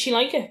good. Did she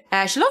like it?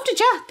 She loved it.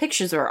 Yeah,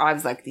 pictures were. I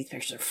was like, these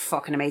pictures are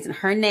fucking amazing.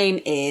 Her name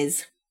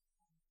is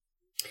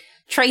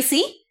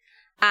Tracy.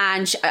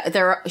 And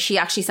she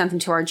actually sent them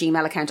to our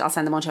Gmail account. I'll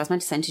send them on to you. I was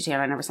meant to send it to you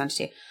and I never sent it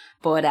to you.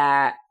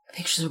 But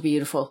pictures were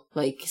beautiful.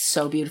 Like,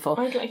 so beautiful.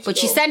 I'd like to But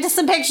she go. sent us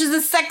some pictures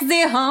of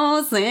sexy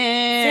horses.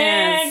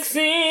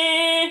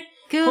 Sexy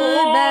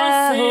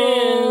Goodbye,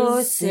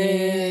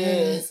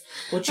 horses.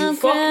 Would you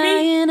fuck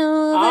me?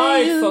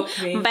 I'd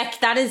fuck me.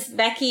 That is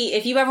Becky.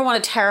 If you ever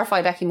want to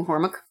terrify Becky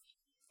McCormick,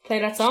 Play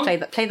that song.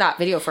 play that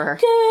video for her.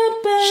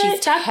 Goodbye. She's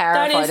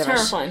terrified That is of it.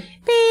 terrifying.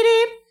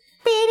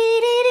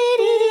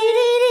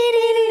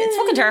 It's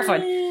fucking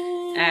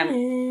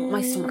terrifying.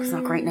 My stomach's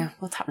not great now.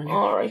 What's happening here?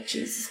 Alright,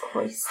 Jesus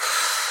Christ.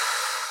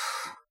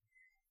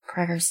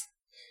 Crackers.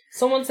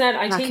 Someone said,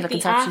 I think Immaculate the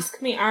Conception.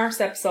 Ask Me Arse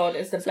episode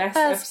is the best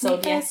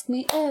episode yet. Ask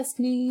me.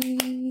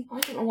 I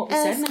don't know what we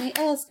said.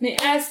 Ask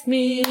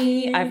me.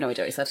 I I have no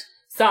idea what you said.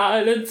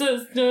 Silence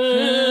is See,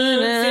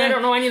 I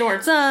don't know any of the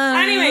words.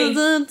 Anyway.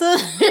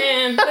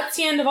 That's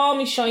the end of all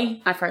me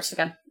shite. I farted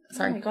again.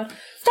 Sorry. Oh my God.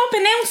 Stop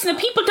announcing it.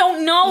 People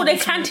don't know. They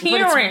can't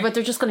hear it. But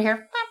they're just going to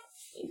hear.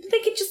 They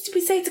could just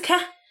be saying it's a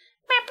cat.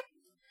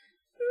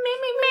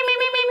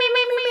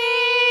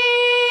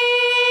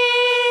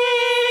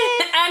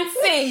 And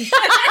sing.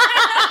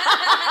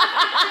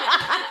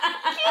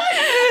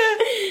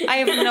 I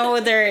have no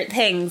other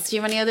things. Do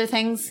you have any other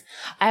things?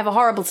 I have a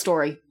horrible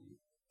story.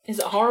 Is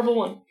it a horrible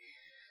one?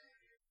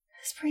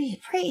 It's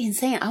pretty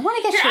insane. I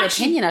want to get your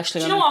opinion,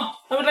 actually. Do you know what?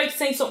 I would like to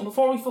say something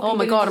before we fucking Oh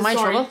my God, am I in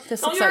trouble?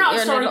 No, you're not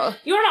in trouble.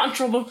 You're not in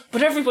trouble,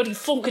 but everybody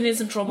fucking is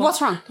in trouble.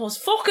 What's wrong? Those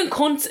fucking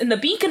cunts in the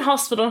Beacon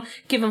Hospital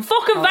giving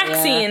fucking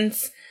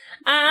vaccines.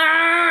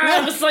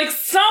 I was like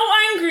so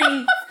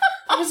angry.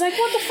 I was like,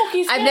 what the fuck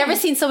is that? I've never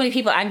seen so many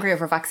people angry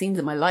over vaccines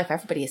in my life.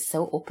 Everybody is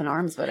so open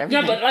arms about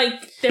everything. Yeah, but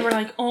like they were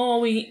like, oh,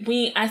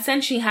 we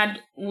essentially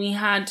had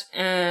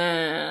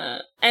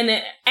an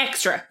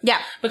extra. Yeah.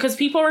 Because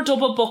people were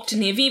double booked in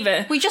the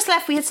Aviva. We just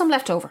left. We had some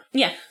left over.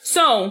 Yeah.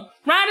 So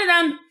rather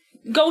than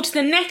go to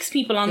the next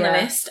people on the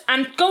list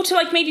and go to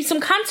like maybe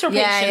some cancer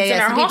patients in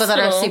our some hospital, people that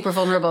are super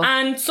vulnerable,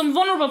 and some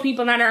vulnerable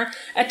people that are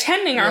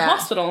attending our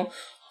hospital,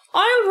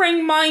 I'll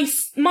ring my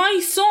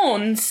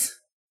son's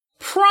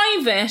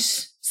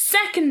private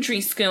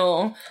secondary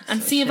school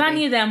and see if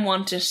any of them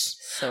want it.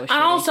 So and shitty.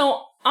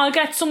 also, I'll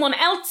get someone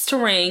else to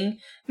ring,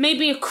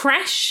 maybe a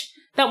creche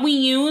that we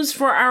use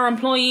for our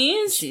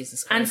employees,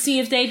 Jesus Christ. and see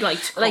if they'd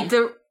like to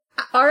come.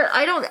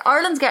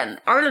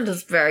 Ireland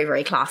is very,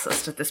 very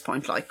classist at this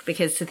point, like,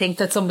 because to think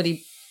that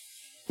somebody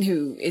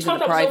who is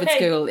in a private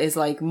school is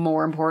like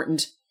more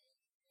important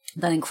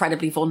than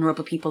incredibly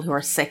vulnerable people who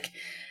are sick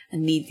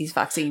and need these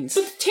vaccines.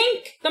 But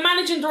think the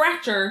managing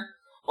director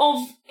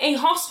of a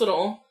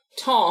hospital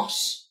thought,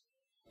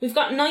 we've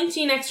got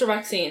 19 extra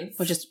vaccines.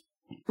 We'll just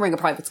ring a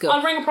private school.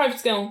 I'll ring a private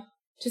school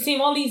to see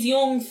if all these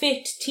young,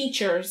 fit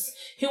teachers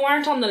who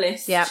aren't on the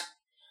list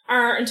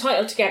are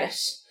entitled to get it.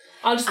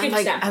 I'll just give it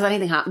to them. Has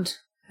anything happened?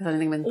 Has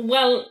anything been...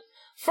 Well,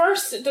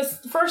 the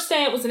first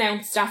day it was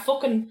announced, that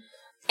fucking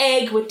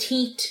egg with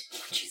teeth,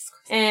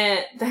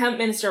 the health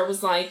minister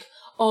was like,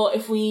 oh,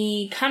 if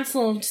we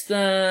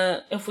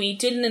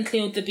didn't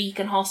include the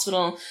Beacon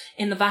Hospital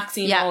in the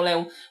vaccine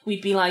rollout,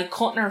 we'd be like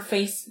cutting our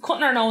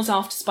nose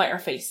off to spite our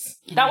face.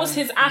 That was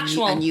his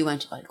actual... And you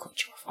went, I'll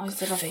cut your I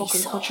said,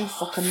 cut your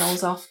fucking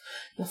nose off,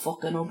 you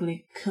fucking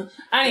ugly cunt.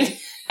 Anyway,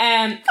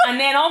 and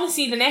then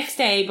obviously the next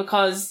day,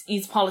 because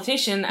he's a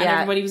politician, and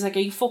everybody was like, are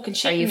you fucking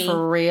shitting me? Are you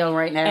for real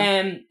right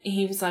now?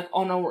 He was like,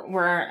 oh no,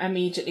 we're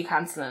immediately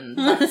cancelling.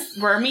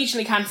 We're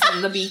immediately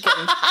cancelling the Beacon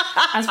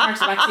as part of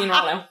the vaccine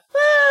rollout.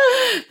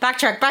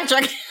 Backtrack.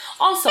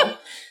 Also,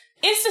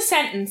 is the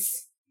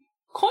sentence,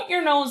 cut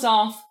your nose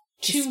off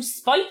to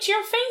spite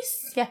your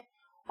face? Yeah.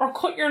 Or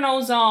cut your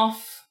nose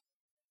off...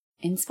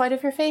 in spite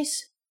of your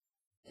face?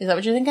 Is that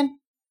what you're thinking? To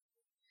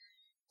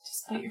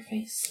spite your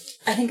face.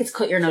 I think it's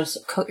cut your nose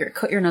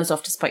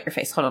off to spite your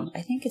face. Hold on.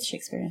 I think it's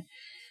Shakespearean.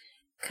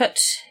 Cut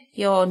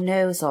your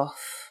nose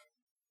off.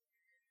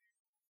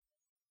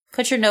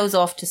 Cut your nose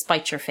off to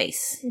spite your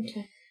face.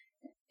 Okay.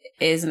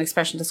 Is an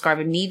expression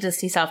describing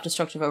needlessly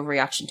self-destructive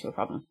overreaction to a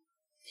problem.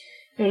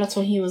 No, that's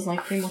what he was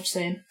like pretty much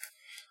saying.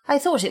 I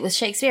thought it was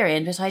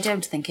Shakespearean, but I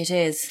don't think it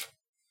is.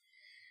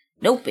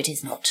 Nope, it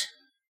is not.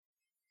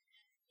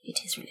 It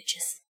is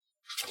religious.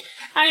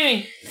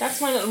 Anyway, that's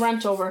my little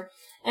rant over.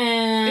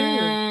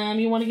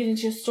 You want to get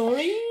into your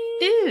story?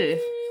 Ooh.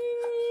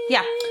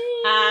 Yeah.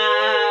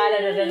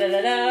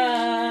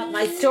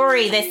 My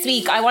story this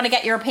week. I want to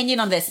get your opinion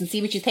on this and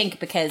see what you think,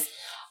 because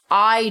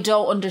I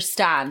don't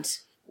understand.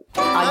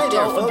 Hi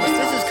there, folks.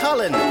 This is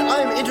Colin.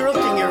 I'm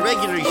interrupting your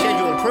regularly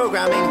scheduled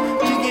programming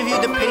to give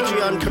you the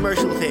Patreon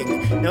commercial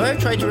thing. Now,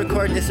 I've tried to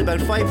record this about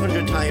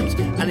 500 times,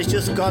 and it's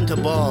just gone to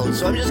balls.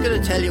 So I'm just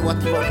going to tell you what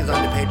the fuck is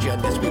on the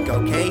Patreon this week,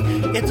 okay?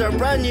 It's our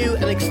brand new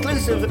and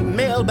exclusive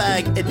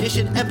mailbag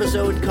edition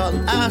episode called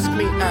Ask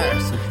Me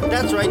Arse.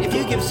 That's right. If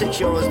you give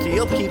 €6 to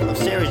the upkeep of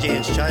Sarah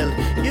Jane's child,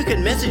 you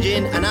can message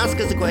in and ask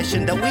us a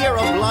question that we are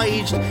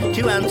obliged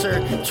to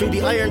answer through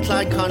the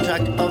ironclad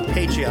contract of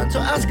Patreon. So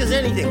ask us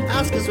anything.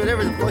 Ask us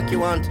whatever the fuck you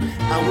want,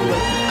 and we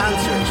will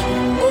answer it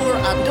over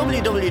at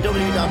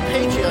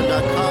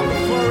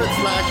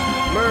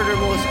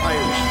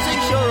www.patreon.com/murdermostirish.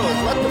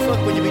 €6. What the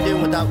fuck would you be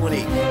doing with that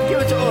money? Give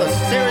it to us.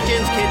 Sarah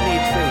Jane's kid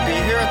needs food. Did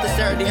you hear at the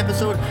start of the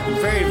episode?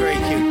 Very, very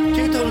cute.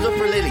 2 thumbs up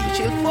for Lily.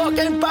 She'll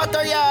fucking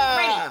batter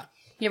ya!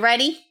 You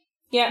ready?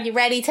 Yeah. You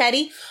ready,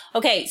 Teddy?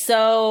 Okay,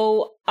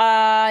 so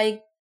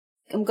I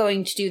am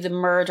going to do the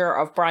murder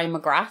of Brian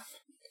McGrath,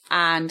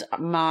 and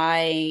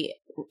my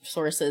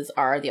sources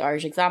are the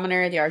Irish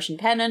Examiner, the Irish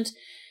Independent,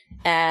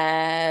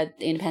 the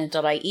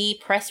independent.ie,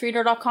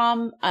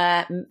 pressreader.com,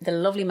 the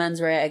lovely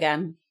mens rea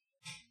again,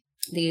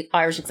 the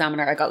Irish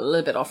Examiner. I got a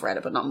little bit off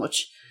Reddit, but not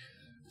much,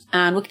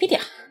 and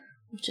Wikipedia,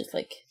 which is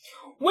like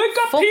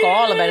Wikipedia! fuck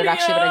all about it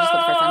actually, but I just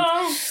got the first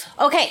sentence.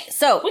 Okay,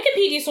 so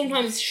Wikipedia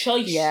sometimes is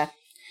shite. yeah,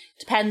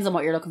 depends on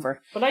what you're looking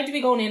for. But I'd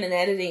be going in and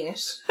editing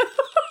it.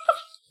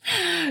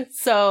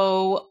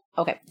 So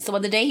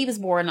on the day he was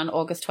born on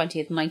August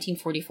 20th,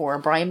 1944,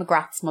 Brian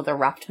McGrath's mother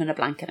wrapped him in a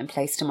blanket and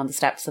placed him on the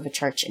steps of a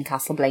church in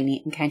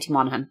Castleblaney in County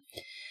Monaghan.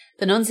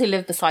 The nuns who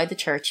lived beside the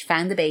church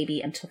found the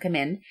baby and took him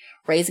in,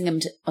 raising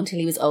him until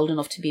he was old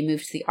enough to be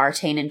moved to the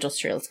Artane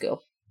Industrial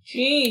School.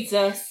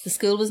 Jesus. The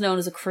school was known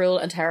as a cruel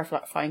and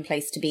terrifying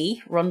place to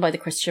be. Run by the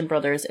Christian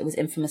Brothers, it was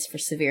infamous for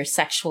severe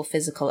sexual,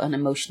 physical and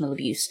emotional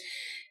abuse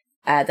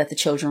that the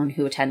children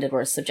who attended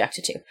were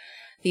subjected to.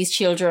 These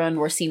children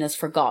were seen as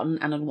forgotten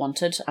and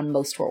unwanted, and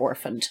most were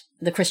orphaned.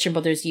 The Christian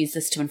Brothers used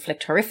this to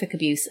inflict horrific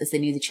abuse as they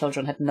knew the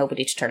children had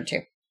nobody to turn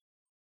to.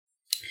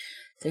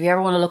 So if you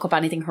ever want to look up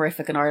anything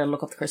horrific in Ireland,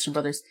 look up the Christian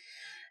Brothers.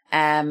 The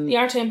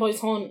Artane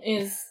Boys Home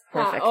is...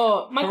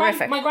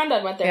 Horrific. My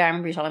granddad went there. Yeah, I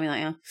remember you telling me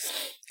that,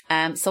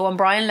 yeah. So when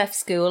Brian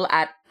left the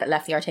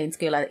Artane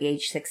school at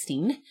age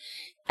 16,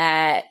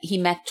 he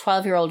met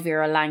 12-year-old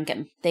Vera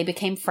Langan. They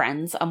became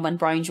friends, and when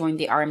Brian joined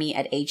the army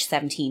at age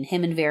 17,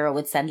 him and Vera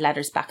would send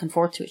letters back and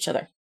forth to each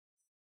other.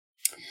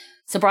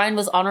 So Brian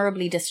was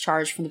honourably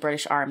discharged from the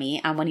British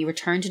Army, and when he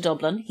returned to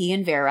Dublin, he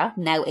and Vera,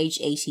 now aged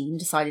 18,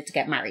 decided to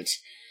get married.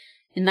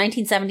 In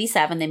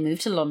 1977, they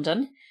moved to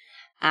London,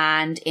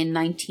 and in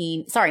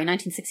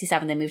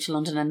 1967, they moved to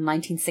London, and in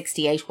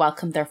 1968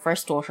 welcomed their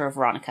first daughter,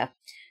 Veronica.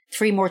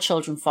 3 more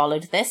children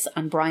followed this,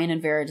 and Brian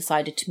and Vera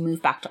decided to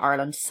move back to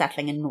Ireland,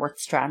 settling in North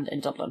Strand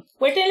in Dublin.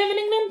 Where did they live in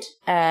England?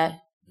 Can't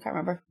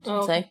remember.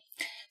 Didn't say.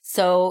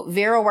 So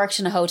Vera worked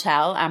in a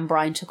hotel, and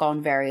Brian took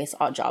on various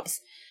odd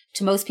jobs.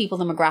 To most people,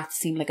 the McGraths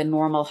seemed like a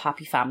normal,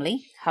 happy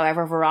family.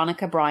 However,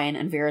 Veronica, Brian,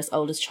 and Vera's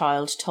oldest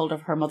child told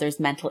of her mother's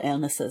mental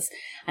illnesses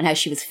and how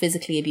she was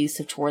physically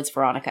abusive towards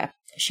Veronica.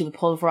 She would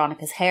pull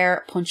Veronica's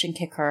hair, punch and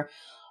kick her,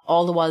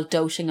 all the while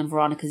doting on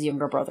Veronica's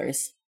younger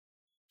brothers.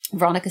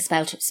 Veronica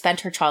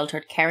spent her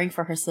childhood caring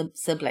for her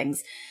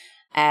siblings,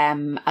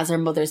 as her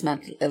mother's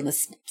mental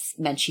illness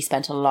meant she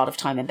spent a lot of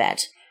time in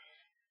bed.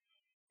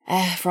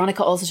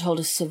 Veronica also told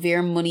us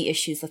severe money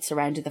issues that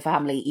surrounded the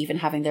family, even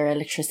having their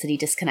electricity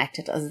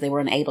disconnected as they were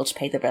unable to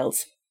pay their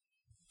bills.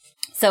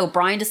 So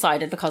Brian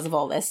decided, because of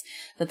all this,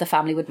 that the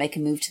family would make a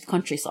move to the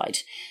countryside.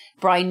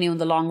 Brian knew in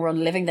the long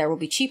run living there would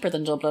be cheaper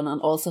than Dublin,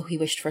 and also he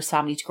wished for his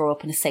family to grow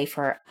up in the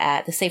safer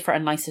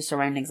and nicer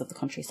surroundings of the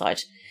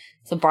countryside.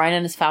 So Brian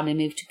and his family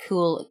moved to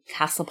cool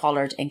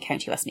Castlepollard in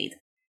County Westmeath.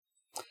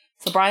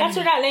 So Brian... That's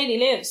where that lady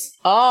lives.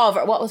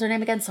 Oh, what was her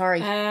name again?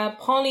 Sorry.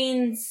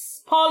 Pauline.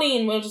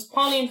 Pauline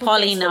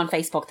on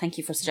Facebook. Thank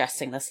you for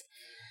suggesting this.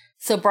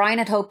 So Brian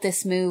had hoped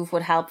this move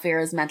would help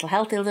Vera's mental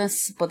health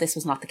illness, but this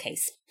was not the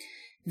case.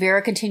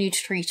 Vera continued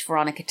to treat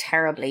Veronica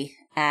terribly,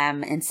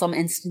 in some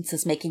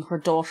instances making her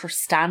daughter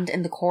stand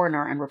in the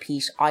corner and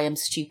repeat, "I am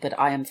stupid,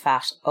 I am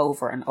fat,"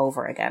 over and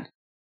over again.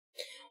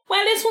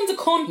 Well, this one's a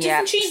cunt,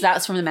 isn't she? So that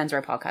was from the Men's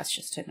Wear podcast,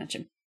 just to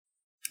mention.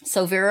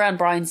 So Vera and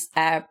Brian's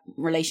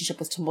relationship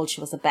was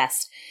tumultuous at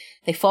best.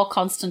 They fought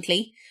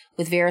constantly,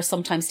 with Vera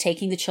sometimes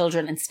taking the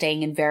children and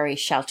staying in various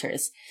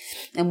shelters.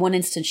 In one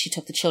instance, she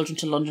took the children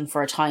to London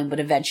for a time, but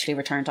eventually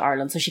returned to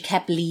Ireland. So she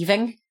kept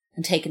leaving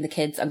and taking the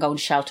kids and going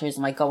to shelters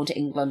and like going to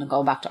England and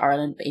going back to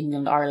Ireland,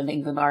 England,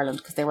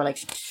 because they were like...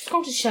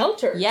 Going to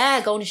shelters? Yeah,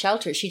 going to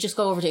shelters. She'd just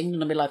go over to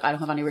England and be like, "I don't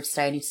have anywhere to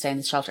stay, I need to stay in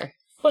the shelter."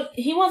 But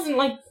he wasn't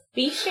like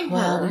beating her.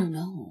 Well, I don't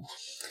know.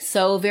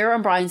 So Vera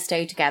and Brian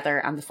stayed together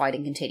and the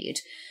fighting continued.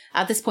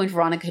 At this point,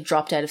 Veronica had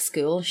dropped out of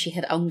school. She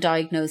had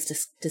undiagnosed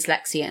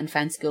dyslexia and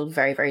found school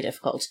very, very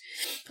difficult.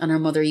 And her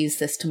mother used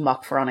this to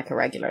mock Veronica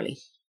regularly.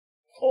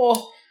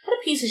 Oh, what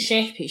a piece of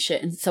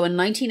shit. And so in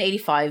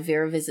 1985,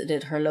 Vera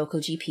visited her local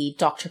GP,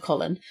 Dr.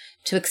 Cullen,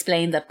 to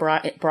explain that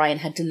Brian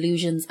had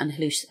delusions and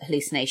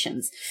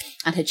hallucinations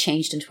and had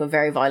changed into a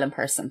very violent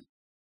person.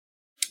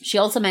 She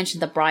also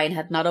mentioned that Brian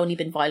had not only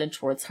been violent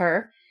towards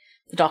her,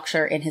 the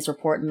doctor in his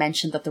report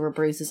mentioned that there were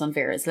bruises on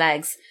Vera's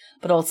legs,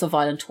 but also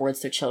violent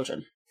towards their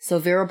children. So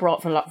Vera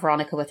brought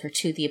Veronica with her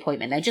to the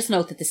appointment. Now just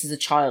note that this is a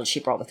child she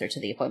brought with her to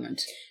the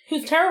appointment.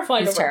 Who's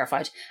terrified of her.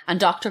 Terrified.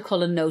 And Dr.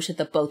 Cullen noted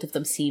that both of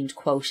them seemed,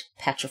 quote,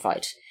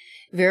 petrified.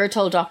 Vera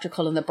told Dr.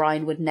 Cullen that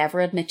Brian would never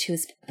admit to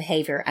his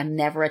behaviour and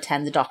never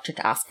attend the doctor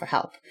to ask for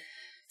help.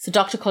 So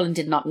Dr. Cullen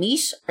did not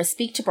meet or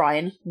speak to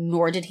Brian,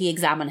 nor did he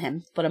examine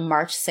him, but on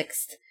March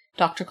 6th,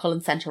 Dr. Cullen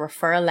sent a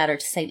referral letter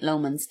to St.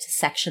 Lomans to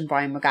section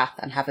Brian McGrath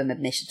and have him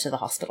admitted to the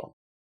hospital.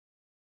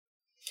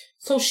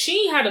 So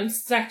she had him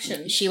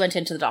sectioned. She went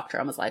into the doctor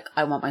and was like,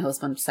 "I want my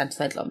husband sent to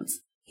St. Lomans.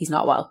 He's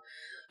not well."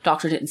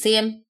 Doctor didn't see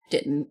him,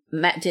 didn't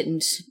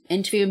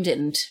interview him,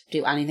 didn't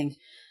do anything.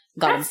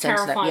 Got him sent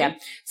to that. Yeah.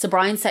 So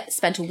Brian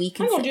spent a week.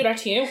 I'm going to do that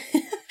to you.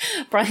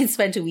 Brian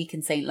spent a week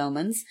in St.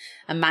 Lomans,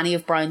 and many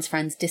of Brian's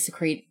friends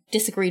disagreed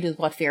with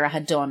what Vera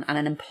had done. And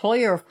an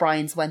employer of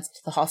Brian's went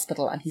to the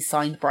hospital and he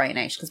signed Brian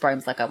out because Brian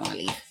was like, "I want to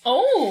leave."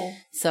 Oh.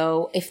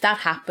 So if that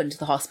happened,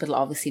 the hospital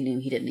obviously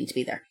knew he didn't need to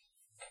be there.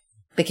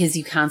 Because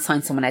you can't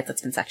sign someone out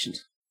that's been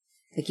sectioned.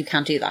 Like, you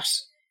can't do that.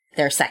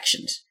 They're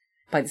sectioned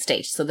by the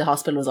state. So the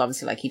hospital was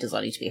obviously like, he does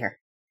not need to be here.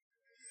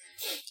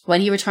 When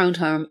he returned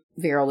home,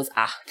 Vera was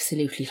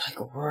absolutely like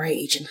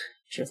raging.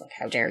 She was like,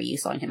 "How dare you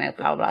sign him out,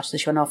 blah, blah, blah." So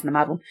she went off in a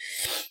mad one.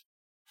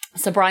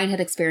 So Brian had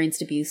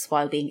experienced abuse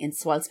whilst being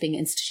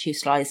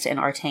institutionalised in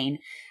Artane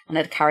and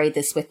had carried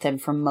this with him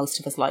for most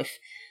of his life.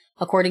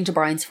 According to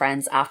Brian's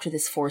friends, after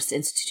this forced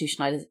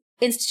institutionalisation,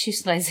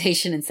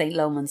 institutionalization in St.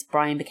 Lomans,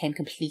 Brian became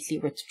completely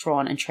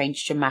withdrawn and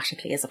changed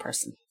dramatically as a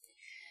person.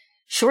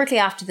 Shortly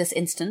after this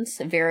instance,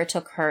 Vera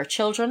took her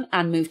children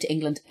and moved to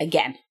England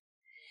again.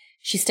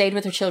 She stayed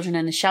with her children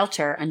in a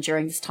shelter and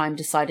during this time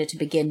decided to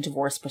begin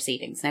divorce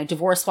proceedings. Now,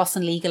 divorce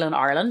wasn't legal in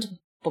Ireland,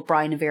 but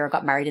Brian and Vera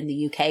got married in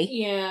the UK.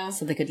 Yeah.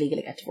 So they could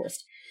legally get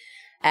divorced.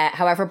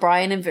 However,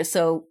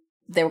 so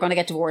they were going to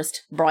get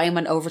divorced. Brian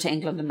went over to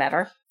England and met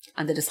her,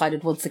 and they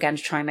decided once again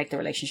to try and make the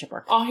relationship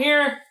work. Oh,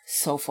 here.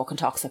 So fucking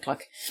toxic,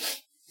 like.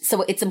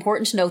 So it's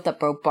important to note that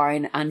both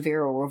Brian and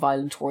Vera were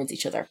violent towards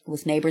each other,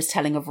 with neighbours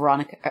telling of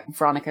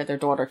Veronica, their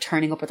daughter,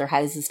 turning up at their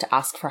houses to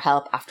ask for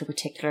help after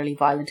particularly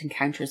violent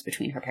encounters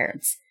between her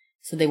parents.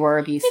 So they were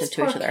abusive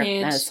to each other.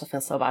 I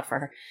feel so bad for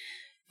her.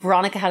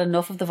 Veronica had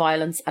enough of the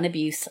violence and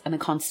abuse and a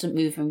constant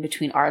movement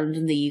between Ireland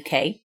and the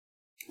UK,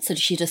 so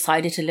she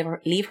decided to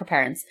leave her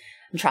parents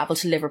and travel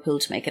to Liverpool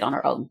to make it on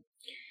her own.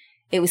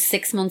 It was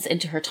 6 months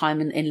into her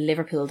time in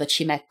Liverpool that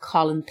she met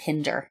Colin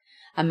Pinder,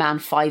 a man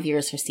 5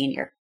 years her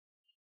senior.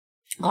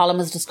 Colin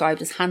was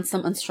described as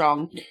handsome and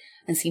strong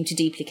and seemed to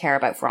deeply care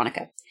about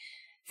Veronica.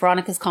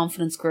 Veronica's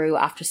confidence grew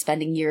after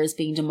spending years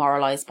being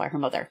demoralised by her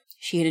mother.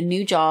 She had a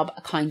new job,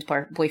 a kind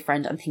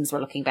boyfriend, and things were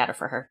looking better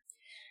for her.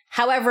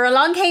 However,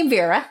 along came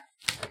Vera.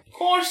 Of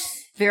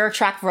course. Vera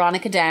tracked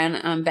Veronica down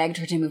and begged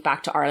her to move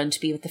back to Ireland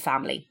to be with the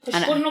family. But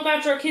she couldn't look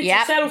after her kids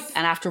herself.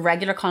 And after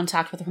regular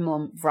contact with her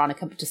mum,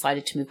 Veronica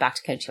decided to move back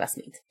to County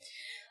Westmeath.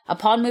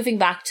 Upon moving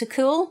back to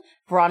Coole,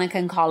 Veronica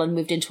and Colin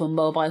moved into a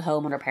mobile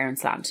home on her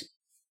parents' land.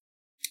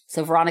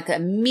 So Veronica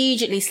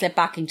immediately slipped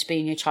back into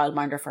being a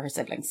childminder for her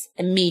siblings.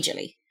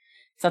 Immediately.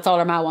 So that's all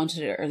her ma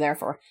wanted her there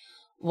for.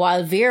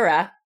 While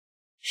Vera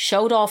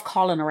showed off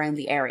Colin around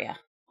the area.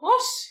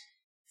 What?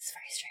 It's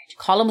very strange.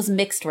 Colin was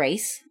mixed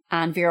race,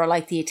 and Vera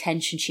liked the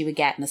attention she would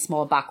get in a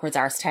small backwards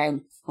arse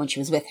town when she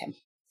was with him.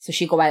 So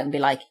she'd go out and be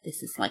like,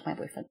 this is like my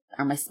boyfriend,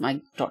 or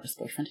my daughter's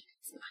boyfriend.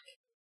 It's black.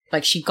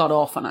 Like, she got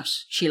off on it.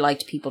 She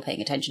liked people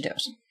paying attention to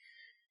it.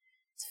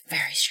 It's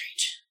very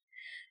strange.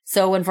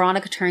 So when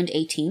Veronica turned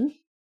 18,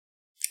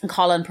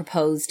 Colin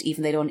proposed,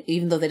 even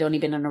though they'd only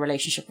been in a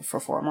relationship for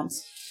 4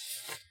 months.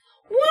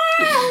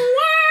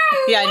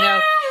 Yeah, I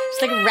know.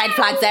 It's like red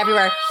flags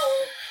everywhere.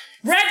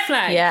 Red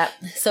flag. Yeah.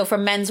 So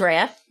from Mens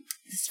Rea.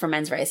 This is from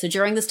Mens Rea. So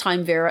during this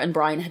time, Vera and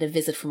Brian had a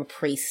visit from a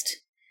priest.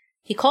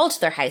 He called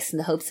to their house in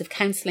the hopes of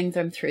counselling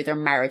them through their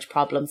marriage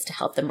problems to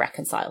help them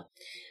reconcile.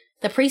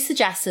 The priest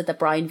suggested that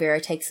Brian and Vera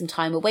take some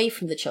time away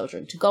from the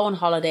children to go on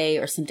holiday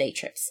or some day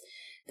trips.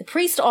 The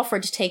priest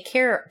offered to take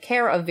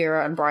care of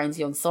Vera and Brian's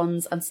young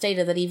sons and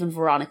stated that even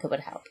Veronica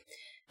would help.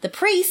 The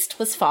priest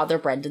was Father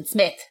Brendan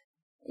Smith.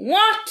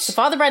 What? So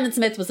Father Brendan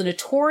Smith was a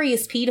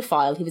notorious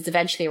paedophile who was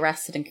eventually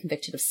arrested and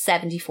convicted of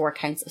 74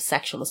 counts of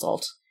sexual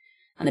assault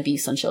and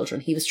abuse on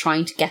children. He was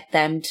trying to get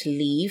them to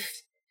leave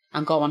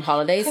and go on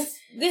holidays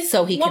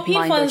so he could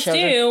mind their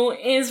children. What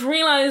pedophiles do is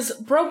realise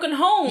broken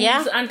homes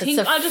and think,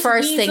 I'll just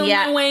weasel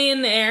my way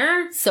in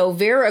there. So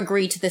Vera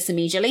agreed to this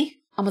immediately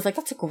and was like,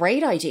 that's a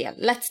great idea.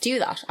 Let's do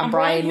that. And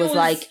Brian was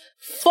like,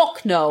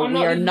 fuck no,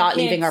 we are not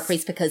leaving our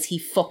priest because he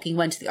fucking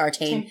went to the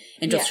Artane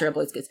Industrial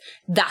Boys Goods.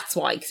 That's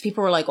why. Because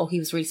people were like, oh, he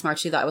was really smart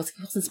to do that. I was like,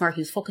 he wasn't smart.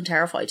 He was fucking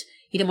terrified.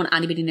 He didn't want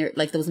anybody near,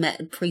 like those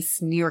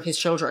priests near his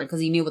children because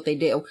he knew what they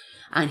do.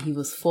 And he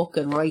was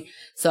fucking right.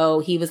 So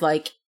he was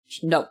like,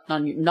 no,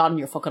 not in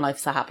your fucking life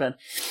is that happening.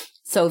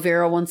 So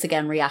Vera once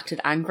again reacted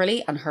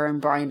angrily and her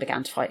and Brian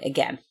began to fight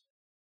again.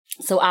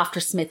 So after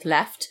Smith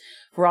left,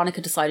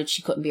 Veronica decided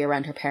she couldn't be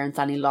around her parents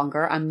any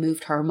longer and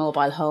moved her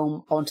mobile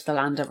home onto the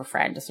land of a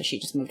friend. So she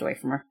just moved away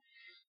from her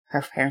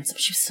parents.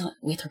 But she was still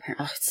with her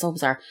parents. Oh, it's so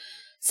bizarre.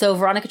 So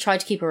Veronica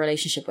tried to keep a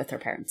relationship with her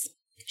parents.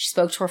 She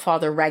spoke to her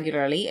father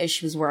regularly as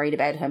she was worried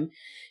about him.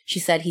 She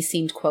said he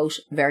seemed, quote,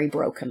 very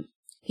broken.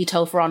 He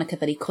told Veronica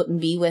that he couldn't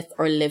be with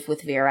or live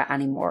with Vera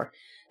anymore,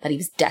 that he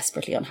was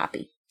desperately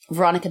unhappy.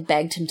 Veronica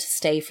begged him to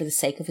stay for the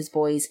sake of his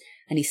boys,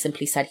 and he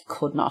simply said he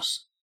could not.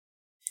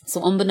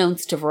 So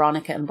unbeknownst to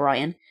Veronica and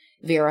Brian,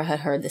 Vera had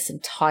heard this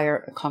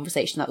entire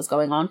conversation that was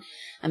going on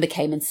and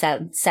became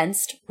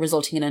incensed,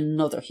 resulting in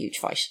another huge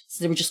fight.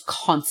 So they were just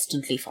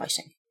constantly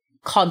fighting.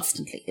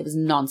 Constantly. It was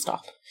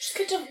non-stop.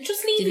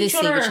 Just leave each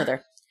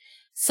other.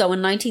 So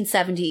in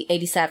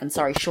 1987,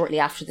 shortly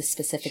after this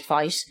specific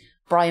fight,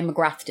 Brian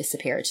McGrath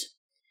disappeared.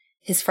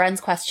 His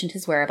friends questioned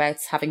his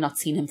whereabouts, having not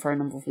seen him for a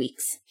number of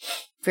weeks.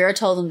 Vera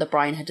told them that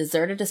Brian had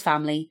deserted his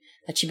family,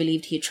 that she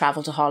believed he had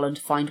travelled to Holland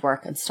to find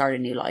work and start a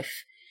new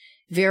life.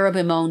 Vera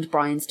bemoaned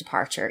Brian's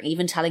departure,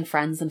 even telling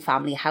friends and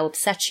family how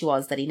upset she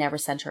was that he never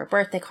sent her a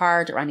birthday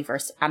card or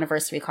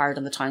anniversary card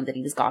on the time that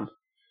he was gone.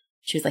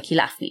 She was like, he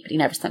left me, but he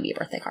never sent me a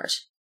birthday card.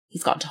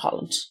 He's gone to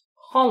Holland.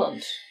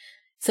 Holland.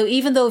 So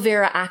even though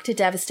Vera acted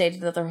devastated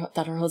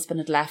that her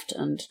husband had left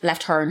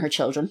her and her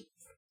children,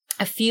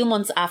 a few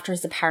months after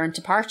his apparent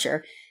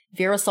departure,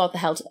 Vera sought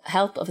the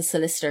help of a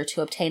solicitor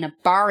to obtain a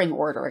barring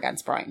order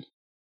against Brian.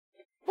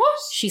 What?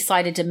 She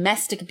cited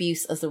domestic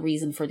abuse as the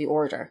reason for the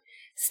order,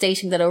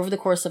 stating that over the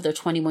course of their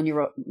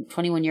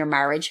 21-year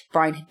marriage,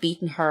 Brian had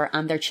beaten her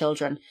and their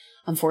children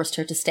and forced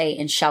her to stay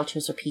in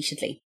shelters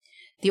repeatedly.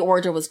 The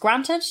order was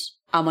granted,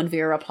 and when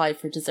Vera applied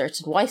for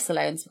deserted wife's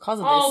allowance because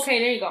of this, Oh, okay,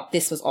 there you go.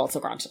 this was also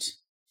granted.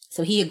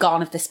 So he had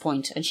gone at this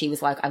point, and she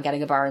was like, I'm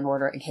getting a barring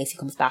order in case he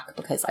comes back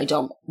because I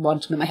don't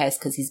want him in my house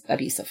because he's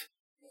abusive.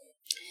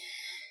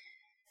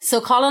 So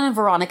Colin and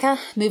Veronica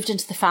moved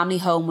into the family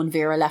home when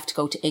Vera left to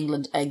go to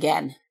England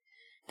again.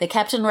 They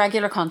kept in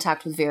regular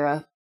contact with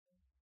Vera,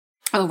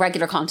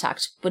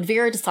 but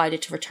Vera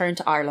decided to return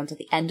to Ireland at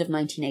the end of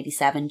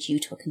 1987 due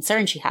to a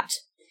concern she had.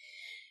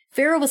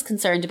 Vera was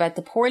concerned about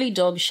the poorly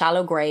dug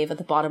shallow grave at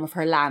the bottom of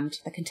her land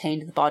that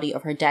contained the body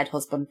of her dead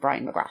husband,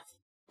 Brian McGrath.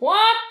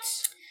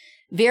 What?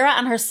 Vera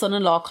and her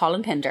son-in-law,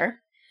 Colin Pinder,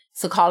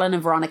 so Colin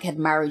and Veronica had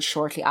married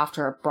shortly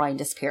after Brian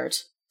disappeared.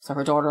 So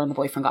her daughter and the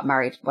boyfriend got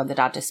married when the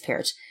dad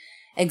disappeared.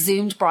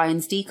 Exhumed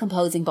Brian's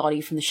decomposing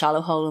body from the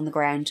shallow hole in the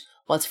ground,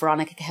 whilst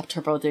Veronica kept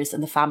her brothers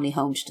in the family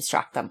home to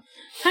distract them.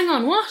 Hang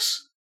on, what?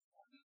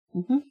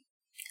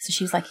 So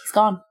she was like, he's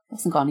gone. He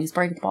wasn't gone, he was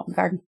buried at the bottom of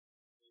the garden.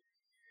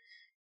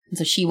 And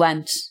so she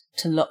went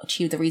to look,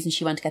 the reason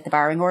she went to get the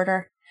barring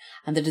order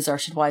and the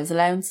deserted wives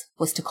allowance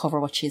was to cover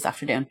what she was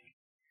after doing.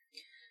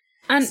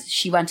 And So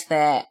she went to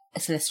the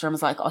solicitor and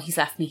was like, oh, he's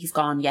left me, he's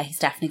gone. Yeah, he's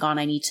definitely gone.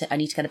 I need to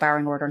get a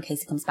barring order in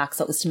case he comes back.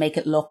 So it was to make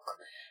it look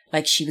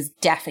like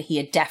he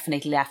had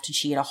definitely left and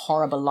she had a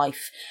horrible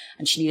life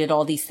and she needed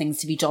all these things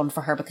to be done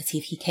for her because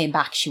if he came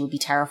back, she would be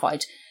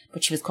terrified.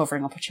 But she was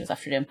covering up what she was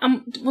after doing.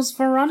 was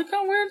Veronica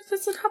aware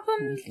this had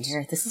happened?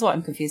 Here, this is what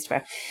I'm confused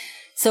about.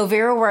 So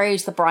Vera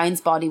worried that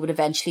Brian's body would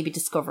eventually be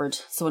discovered.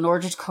 So in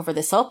order to cover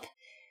this up,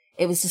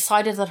 it was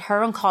decided that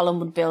her and Colin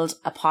would build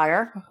a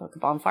pyre, like a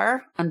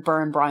bonfire, and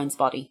burn Brian's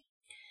body.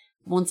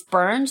 Once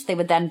burned, they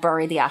would then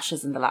bury the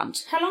ashes in the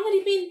land. How long had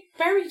he been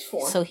buried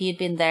for? So he had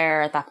been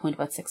there at that point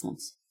about 6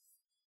 months.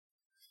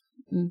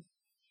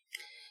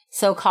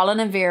 So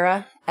Colin and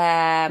Vera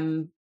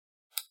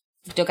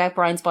dug out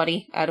Brian's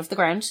body out of the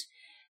ground,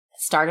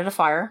 started a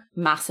fire,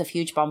 massive,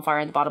 huge bonfire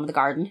in the bottom of the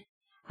garden,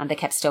 and they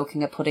kept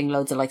stoking it, putting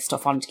loads of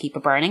stuff on it to keep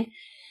it burning.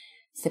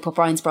 So they put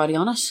Brian's body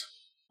on it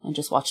and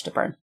just watched it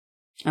burn.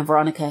 And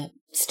Veronica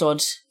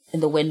stood in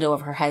the window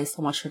of her house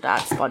and watched her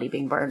dad's body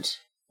being burned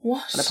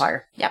What? on a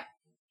pyre. Yep.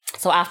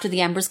 So after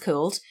the embers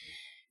cooled,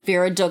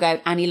 Vera dug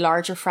out any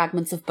larger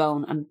fragments of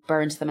bone and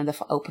burned them in the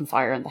open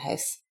fire in the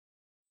house.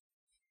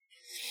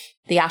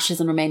 The ashes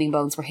and remaining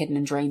bones were hidden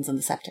in drains in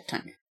the septic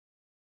tank.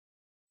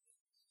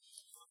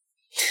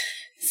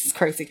 This is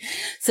crazy.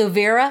 So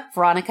Vera,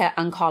 Veronica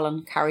and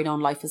Colin carried on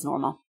life as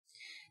normal.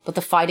 But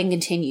the fighting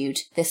continued.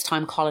 This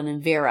time Colin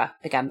and Vera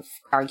began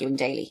arguing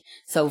daily.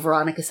 So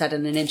Veronica said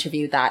in an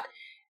interview that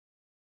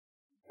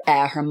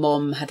her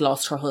mum had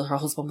lost her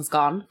husband was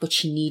gone, but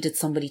she needed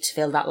somebody to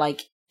fill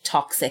that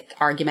toxic,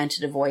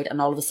 argumentative void,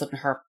 and all of a sudden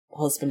her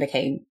husband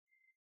became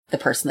the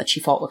person that she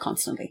fought with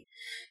constantly.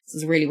 This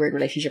is a really weird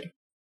relationship.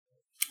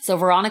 So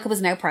Veronica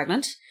was now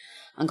pregnant,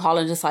 and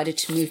Colin decided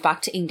to move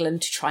back to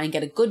England to try and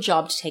get a good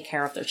job to take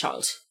care of their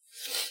child.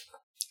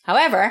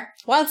 However,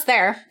 whilst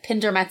there,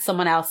 Pinder met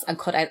someone else and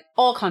cut out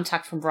all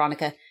contact from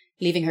Veronica,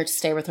 leaving her to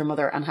stay with her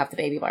mother and have the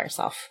baby by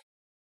herself.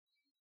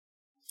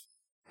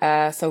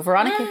 So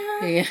Veronica,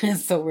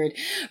 it's so weird.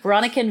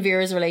 Veronica and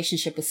Vera's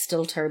relationship was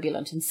still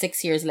turbulent, and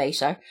 6 years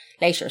later,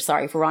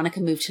 Veronica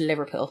moved to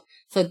Liverpool.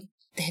 So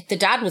the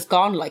dad was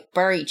gone,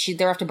 buried.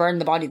 They were after burning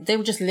the body. They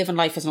were just living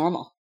life as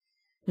normal.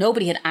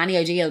 Nobody had any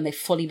idea, and they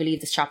fully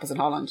believed this chap was in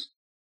Holland.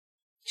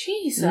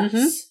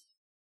 Jesus.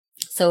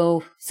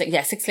 So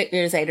 6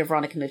 years later,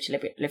 Veronica moved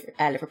to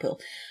Liverpool.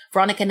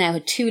 Veronica now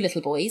had 2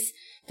 little boys,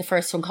 the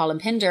first from Colin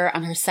Pinder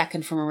and her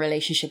second from a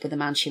relationship with a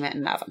man she met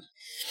in Navan.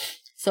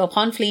 So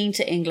upon fleeing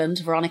to England,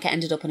 Veronica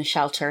ended up in a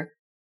shelter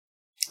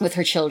with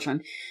her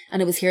children,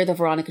 and it was here that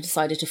Veronica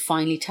decided to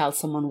finally tell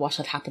someone what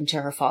had happened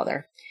to her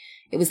father.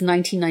 It was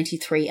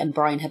 1993 and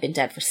Brian had been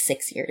dead for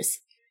 6 years.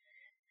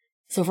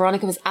 So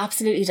Veronica was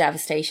absolutely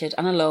devastated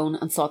and alone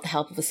and sought the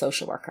help of a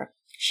social worker.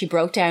 She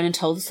broke down and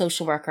told the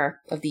social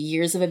worker of the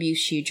years of abuse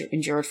she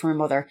endured from her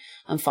mother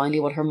and finally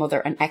what her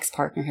mother and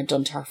ex-partner had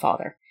done to her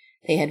father.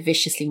 They had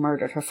viciously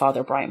murdered her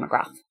father, Brian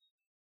McGrath.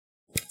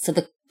 So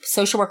the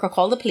social worker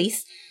called the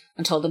police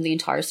and told them the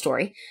entire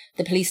story.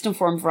 The police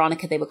informed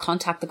Veronica they would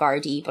contact the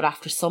Gardaí, but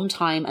after some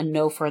time and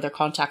no further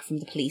contact from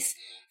the police,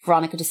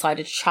 Veronica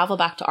decided to travel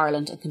back to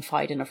Ireland and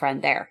confide in a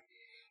friend there.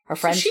 Her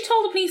friend. So she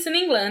told the police in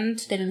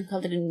England. They did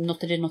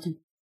nothing.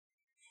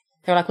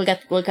 They were like,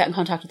 we'll get in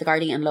contact with the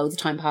Gardaí, and loads of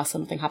time passed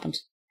and nothing happened.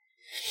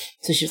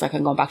 So she was like,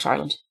 I'm going back to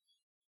Ireland.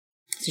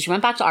 So she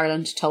went back to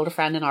Ireland, told a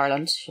friend in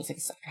Ireland. She was like,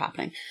 it's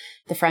happening.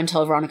 The friend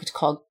told Veronica to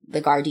call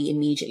the Gardaí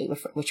immediately,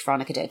 which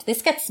Veronica did.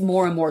 This gets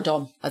more and more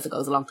done as it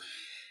goes along.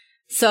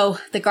 So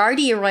the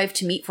Gardaí arrived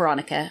to meet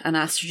Veronica and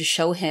asked her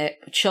to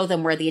show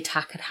them where the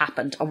attack had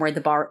happened and where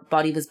the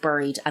body was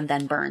buried and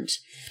then burned.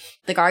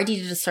 The Gardaí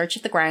did a search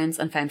of the grounds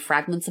and found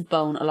fragments of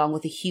bone along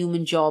with a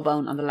human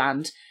jawbone on the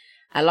land,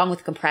 along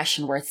with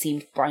compression where it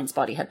seemed Brian's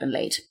body had been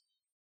laid.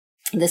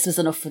 And this was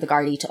enough for the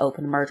Gardaí to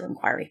open a murder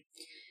inquiry.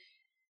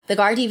 The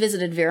Gardaí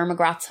visited Vera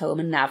McGrath's home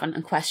in Navan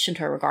and questioned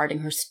her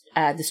regarding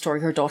the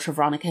story her daughter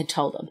Veronica had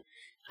told them.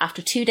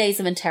 After 2 days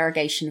of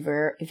interrogation,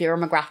 Vera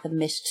McGrath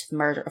admitted to the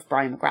murder of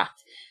Brian McGrath.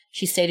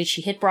 She stated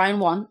she hit Brian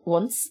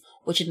once,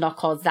 which had not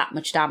caused that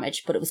much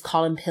damage, but it was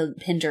Colin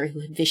Pinder who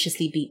had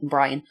viciously beaten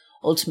Brian,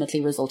 ultimately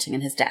resulting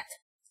in his death.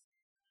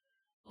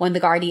 When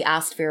the Gardaí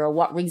asked Vera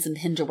what reason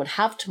Pinder would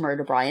have to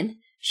murder Brian,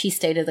 she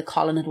stated that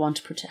Colin had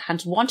wanted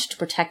to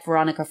protect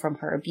Veronica from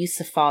her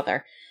abusive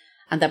father,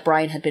 and that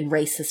Brian had been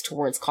racist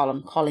towards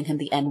Colin, calling him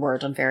the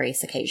N-word on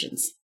various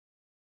occasions.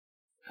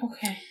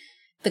 Okay.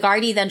 The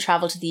Gardaí then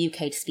travelled to the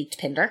UK to speak to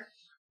Pinder.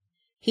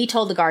 He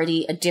told the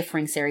Gardaí a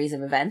differing series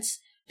of events,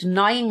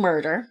 denying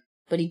murder,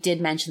 but he did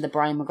mention that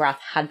Brian McGrath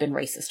had been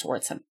racist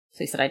towards him. So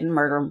he said, I didn't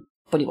murder him,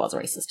 but he was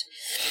racist.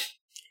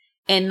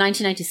 In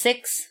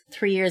 1996,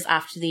 3 years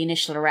after the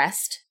initial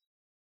arrest,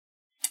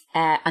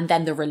 and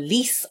then the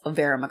release of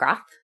Vera McGrath,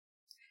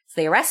 so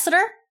they arrested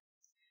her.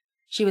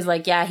 She was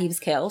like, yeah, he was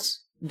killed.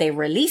 They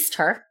released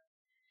her,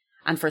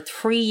 and for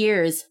 3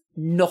 years,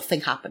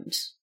 nothing happened.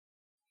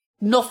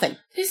 Nothing.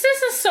 This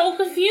is so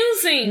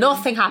confusing.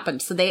 Nothing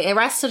happened. So they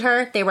arrested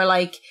her. They were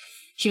like,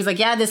 she was like,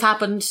 yeah, this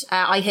happened.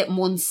 I hit him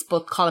once,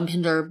 but Colin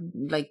Pinder,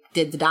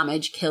 did the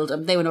damage, killed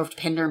him. They went over to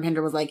Pinder, and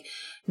Pinder was like,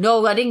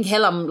 no, I didn't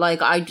kill him.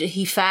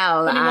 He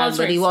fell,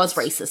 but he was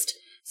racist.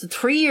 So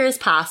 3 years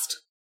passed.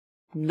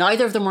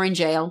 Neither of them were in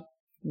jail.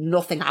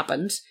 Nothing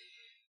happened.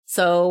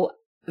 So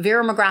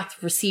Vera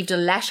McGrath received a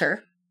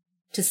letter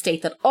to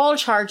state that all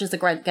charges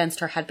against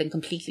her had been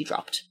completely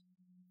dropped.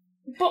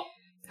 But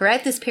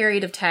throughout this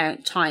period of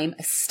time,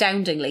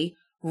 astoundingly,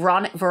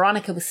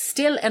 Veronica was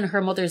still in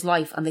her mother's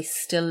life and they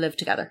still lived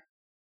together.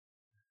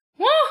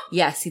 what?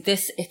 Yeah, see,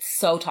 it's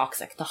so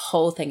toxic. The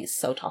whole thing is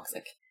so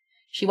toxic.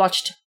 She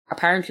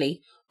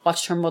apparently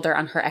watched her mother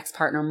and her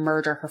ex-partner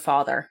murder her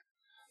father.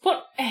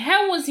 But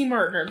how was he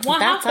murdered?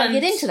 What happened? I'll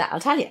get into that,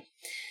 I'll tell you.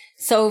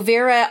 So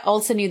Vera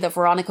also knew that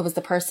Veronica was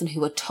the person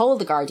who had told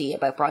the Gardaí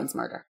about Brian's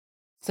murder.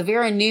 So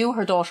Vera knew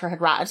her daughter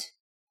had ratted.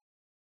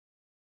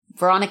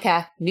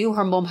 Veronica knew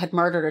her mum had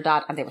murdered her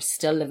dad, and they were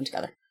still living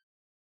together.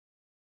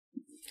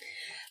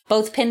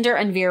 Both Pinder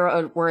and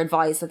Vera were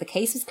advised that the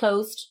case was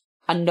closed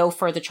and no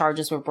further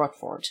charges were brought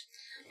forward.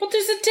 But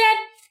there's a dead...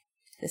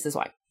 This is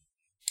why.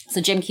 So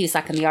Jim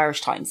Cusack in the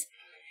Irish Times.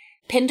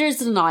 Pinder's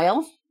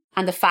denial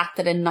and the fact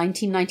that in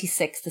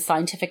 1996 the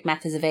scientific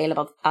methods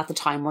available at the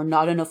time were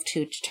not enough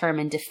to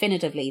determine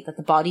definitively that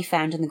the body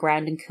found in the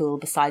ground in Coole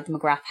beside the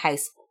McGrath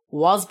house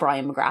was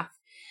Brian McGrath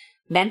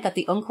meant that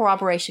the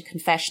uncorroborated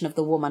confession of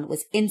the woman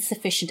was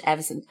insufficient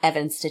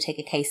evidence to take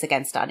a case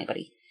against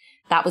anybody.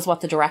 That was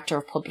what the Director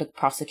of Public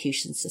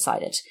Prosecutions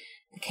decided.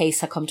 The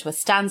case had come to a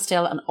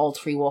standstill and all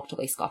three walked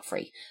away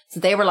scot-free. So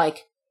they were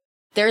like,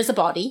 there's a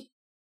body,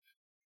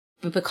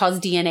 but because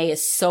DNA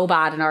is so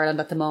bad in Ireland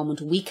at the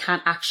moment, we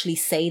can't actually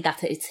say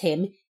that it's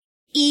him,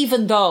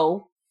 even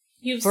though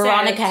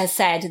Veronica has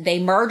said they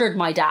murdered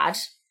my dad.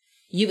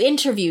 You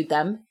interviewed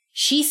them.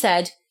 She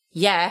said,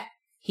 yeah,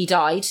 he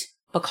died,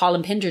 but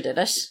Colin Pinder did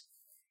it.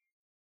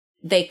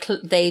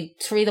 They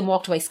three of them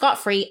walked away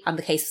scot-free and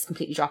the case was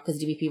completely dropped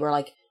because the DPP were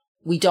like,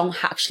 we don't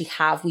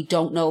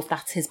know if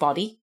that's his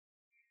body.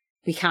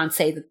 We can't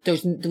say that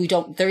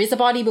there is a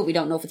body, but we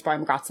don't know if it's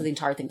Brian McGrath, so the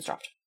entire thing was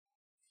dropped.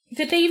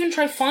 Did they even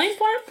try to find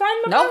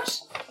Brian McGrath? No,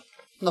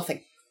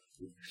 nothing.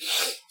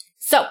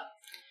 So,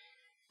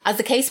 as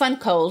the case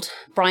went cold,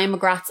 Brian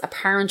McGrath's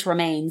apparent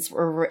remains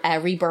were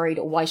reburied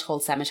at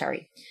Whitehall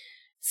Cemetery.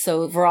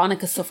 So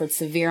Veronica suffered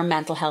severe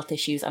mental health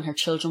issues and her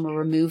children were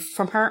removed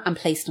from her and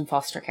placed in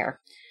foster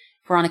care.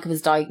 Veronica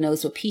was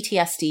diagnosed with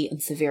PTSD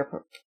and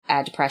severe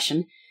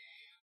depression,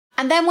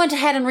 and then went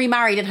ahead and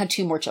remarried and had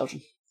 2 more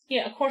children.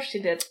 Yeah, of course she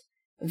did.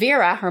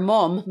 Vera, her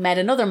mum, met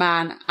another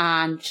man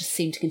and just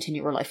seemed to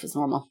continue her life as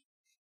normal.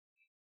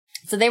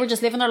 So they were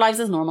just living their lives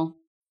as normal.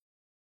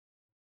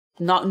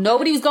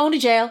 Nobody was going to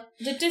jail.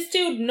 Did this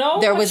dude know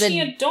there what was she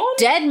had done?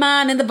 Dead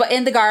man in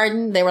the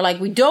garden. They were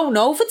like, we don't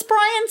know if it's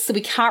Brian, so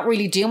we can't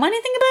really do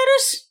anything about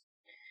it.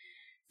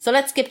 So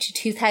let's skip to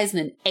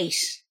 2008,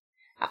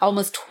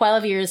 almost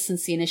 12 years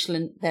since the initial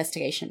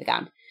investigation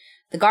began.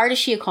 The Garda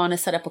Síochána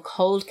set up a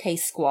cold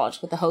case squad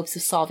with the hopes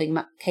of solving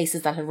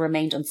cases that had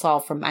remained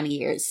unsolved for many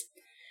years.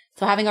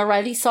 So having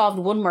already solved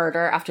one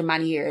murder after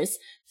many years,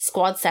 the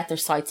squad set their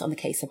sights on the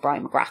case of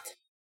Brian McGrath.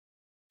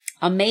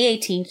 On May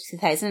 18,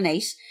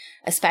 2008,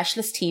 a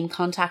specialist team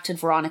contacted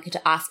Veronica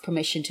to ask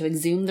permission to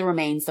exhume the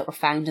remains that were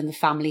found in the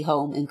family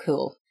home in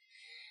Coole.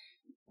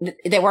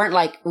 They weren't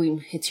like,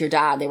 it's your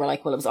dad. They were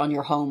like, well, it was on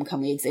your home.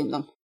 Can we exhume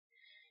them?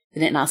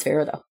 They didn't ask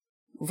Vera, though.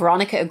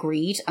 Veronica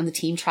agreed, and the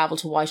team travelled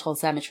to Whitehall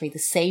Cemetery the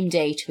same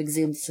day to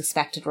exhume the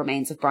suspected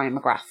remains of Brian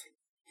McGrath.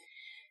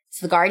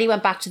 So the Gardaí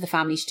went back to the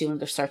family to do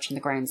another search on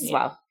the grounds as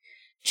well.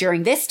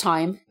 During this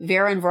time,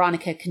 Vera and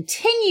Veronica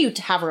continued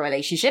to have a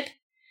relationship.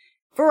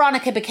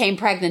 Veronica became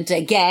pregnant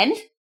again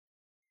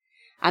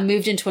and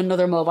moved into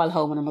another mobile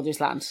home on her mother's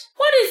land.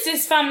 What is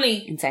this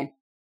family? Insane.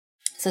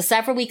 So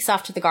several weeks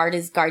after the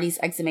Gardaí's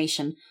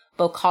exhumation,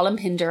 both Colin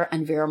Pinder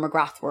and Vera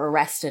McGrath were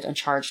arrested and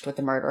charged with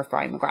the murder of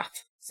Brian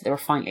McGrath. So they were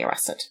finally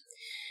arrested.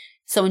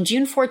 So on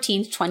June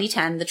 14th,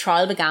 2010, the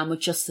trial began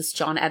with Justice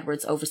John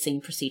Edwards overseeing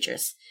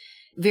procedures.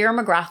 Vera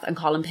McGrath and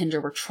Colin Pinder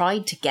were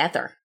tried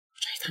together,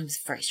 which I found was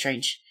very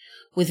strange,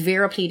 with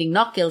Vera pleading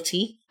not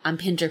guilty and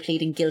Pinder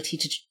pleading guilty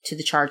to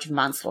the charge of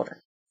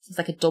manslaughter. It's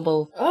like a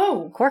double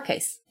court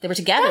case. They were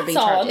together That's being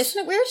charged. odd.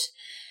 Isn't it weird?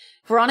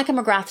 Veronica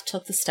McGrath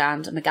took the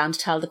stand and began to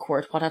tell the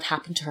court what had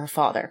happened to her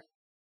father.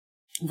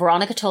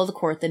 Veronica told the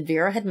court that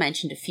Vera had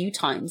mentioned a few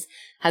times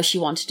how she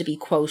wanted to be,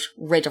 quote,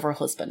 rid of her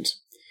husband.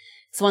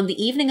 So on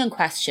the evening in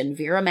question,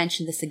 Vera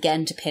mentioned this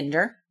again to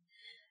Pinder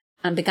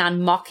and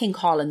began mocking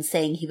Colin,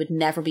 saying he would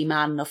never be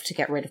man enough to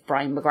get rid of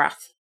Brian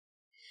McGrath.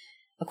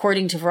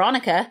 According to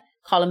Veronica,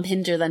 Colin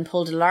Pinder then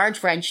pulled a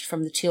large wrench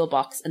from the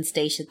toolbox and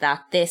stated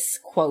that this,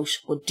 quote,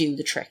 would do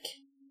the trick.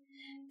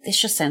 This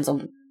just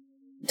doesn't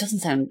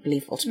sound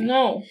believable to me.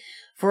 No.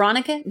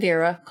 Veronica,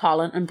 Vera,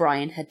 Colin and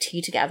Brian had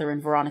tea together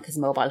in Veronica's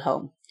mobile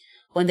home.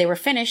 When they were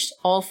finished,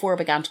 all four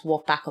began to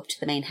walk back up to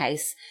the main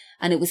house,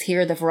 and it was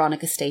here that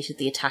Veronica stated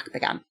the attack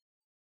began.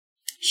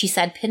 She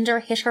said Pinder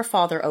hit her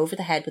father over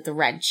the head with a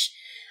wrench,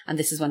 and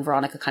this is when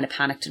Veronica kind of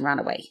panicked and ran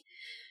away.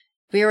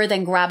 Vera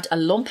then grabbed a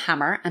lump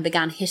hammer and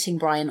began hitting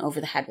Brian over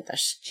the head with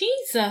it.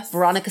 Jesus.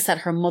 Veronica said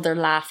her mother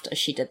laughed as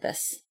she did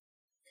this.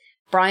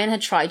 Brian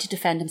had tried to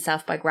defend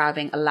himself by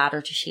grabbing a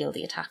ladder to shield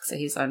the attack, so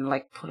he's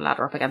put a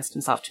ladder up against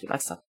himself to be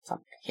like, stop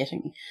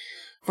hitting me.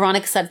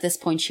 Veronica said at this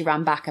point she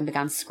ran back and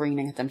began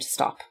screaming at them to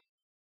stop.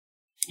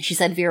 She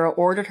said Vera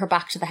ordered her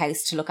back to the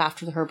house to look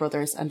after her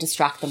brothers and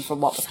distract them from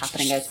what was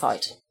happening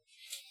outside.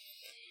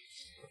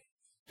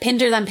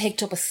 Pinder then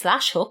picked up a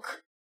slash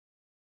hook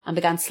and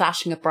began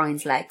slashing at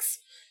Brian's legs.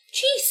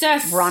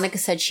 Jesus. Veronica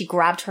said she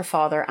grabbed her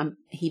father and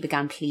he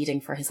began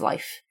pleading for his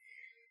life.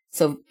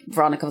 So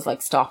Veronica was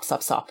like, stop.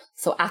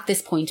 So at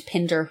this point,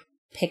 Pinder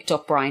picked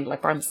up Brian,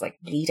 like Brian was like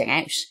bleeding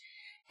out,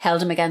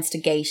 held him against a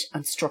gate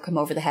and struck him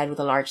over the head with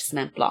a large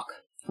cement block.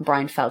 And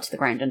Brian fell to the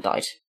ground and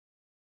died.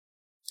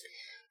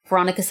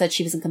 Veronica said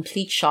she was in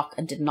complete shock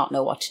and did not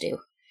know what to do.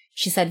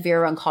 She said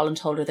Vera and Colin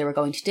told her they were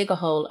going to dig a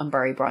hole and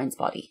bury Brian's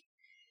body.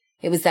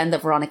 It was then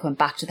that Veronica went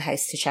back to the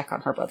house to check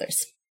on her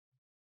brothers.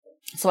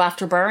 So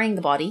after burying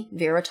the body,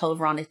 Vera told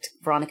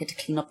Veronica to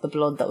clean up the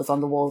blood that was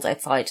on the walls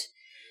outside.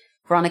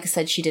 Veronica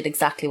said she did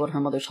exactly what her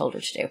mother told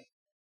her to do.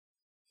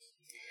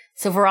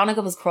 So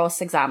Veronica was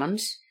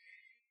cross-examined,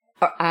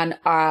 and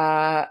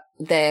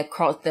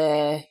what's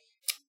the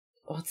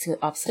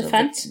opposite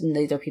Defense? of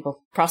neither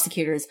people?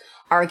 Prosecutors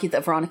argued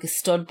that Veronica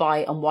stood by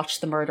and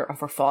watched the murder of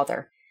her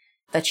father,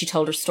 that she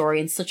told her story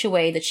in such a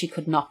way that she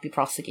could not be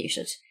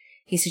prosecuted.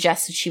 He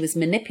suggested she was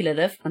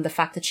manipulative, and the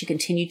fact that she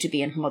continued to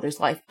be in her mother's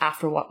life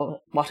after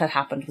what had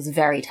happened was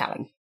very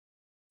telling.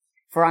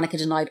 Veronica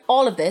denied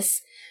all of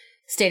this,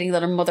 stating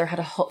that her mother had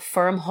a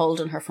firm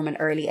hold on her from an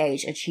early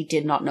age and she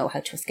did not know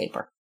how to escape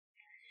her.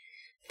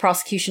 The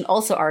prosecution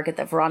also argued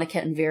that Veronica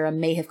and Vera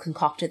may have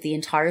concocted the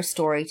entire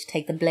story to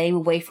take the blame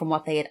away from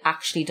what they had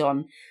actually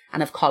done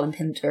and have Colin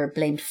Pinder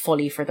blamed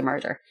fully for the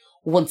murder.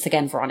 Once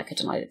again, Veronica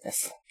denied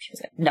this. She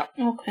was like, no.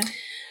 Okay.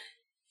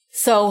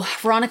 So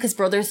Veronica's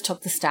brothers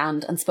took the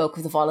stand and spoke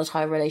of the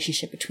volatile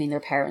relationship between their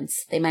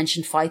parents. They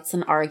mentioned fights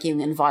and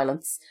arguing and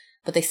violence,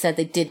 but they said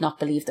they did not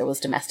believe there was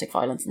domestic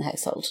violence in the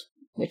household,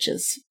 which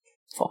is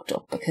fucked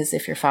up because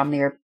if your family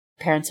or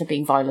parents are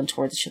being violent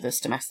towards each other, it's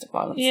domestic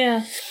violence.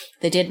 Yeah.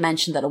 They did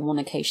mention that on one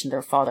occasion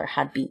their father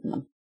had beaten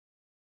them.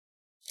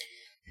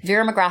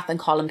 Vera McGrath and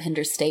Colin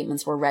Pinder's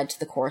statements were read to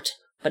the court,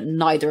 but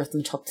neither of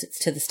them took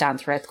to the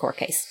stand throughout the court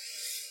case.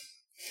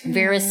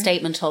 Vera's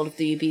statement told of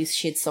the abuse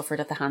she had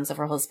suffered at the hands of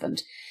her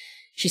husband.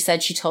 She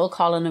said she told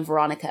Colin and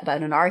Veronica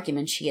about an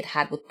argument she had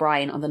had with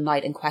Brian on the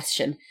night in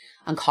question,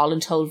 and Colin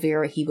told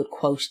Vera he would,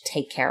 quote,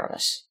 take care of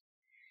it.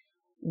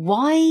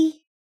 Why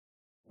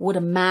would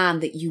a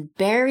man that you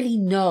barely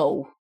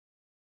know...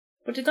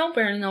 But they don't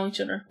barely know each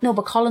other. No,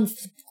 but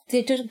Colin's...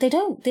 They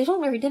don't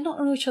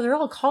know each other at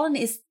all. Colin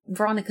is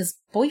Veronica's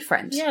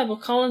boyfriend. Yeah,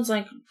 but Colin's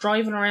like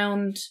driving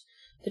around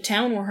the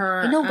town with her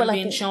and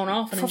being shown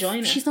off and enjoying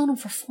it. She's known him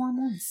for 4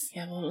 months.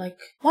 Yeah, well, like...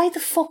 Why the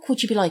fuck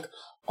would you be like,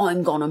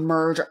 I'm gonna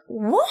murder...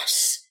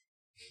 What?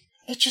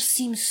 It just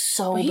seems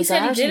so But he bizarre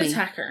said he to did me.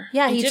 attack her.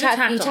 Yeah, he he did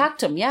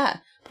attacked him, yeah.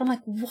 But I'm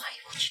like, why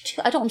would you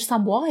do... I don't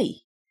understand why.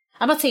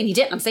 I'm not saying he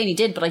didn't, I'm saying he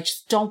did, but I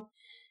just don't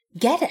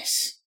get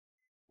it.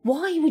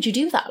 Why would you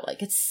do that?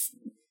 Like, it's...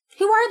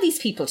 Who are these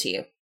people to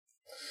you?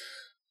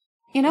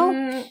 You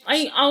know?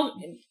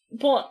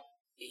 But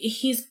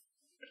he's...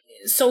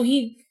 So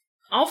he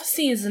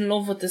obviously is in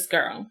love with this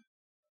girl.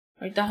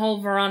 Like, the whole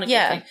Veronica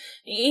thing.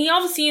 He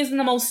obviously isn't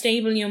the most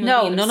stable human being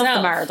himself. No, none of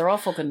them are. They're all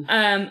fucking...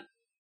 And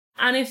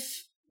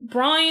if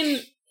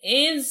Brian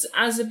is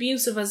as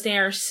abusive as they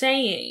are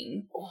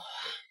saying,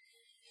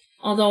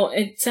 although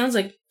it sounds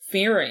like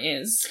Vera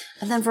is.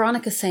 And then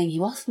Veronica's saying he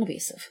wasn't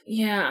abusive.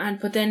 Yeah,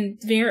 but then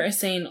Vera is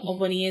saying, oh,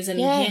 but he is, and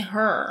he hit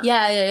her.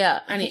 Yeah.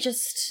 And he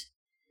just...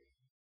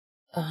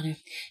 Oh, no.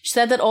 She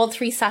said that all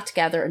three sat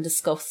together and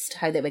discussed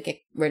how they would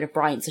get rid of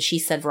Brian. So she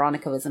said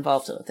Veronica was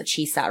involved with it.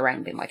 She sat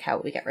around being like, how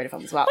would we get rid of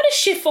him as well? What a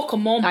shit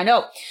fucking mum. I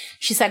know.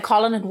 She said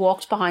Colin had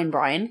walked behind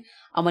Brian,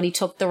 and when he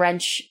took the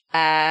wrench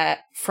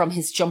from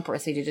his jumper,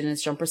 so he did it in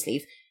his jumper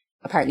sleeve,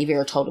 apparently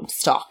Vera told him to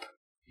stop.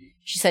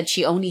 She said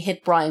she only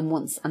hit Brian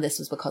once, and this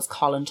was because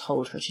Colin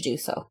told her to do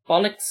so.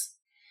 Bollocks.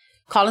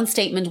 Colin's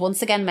statement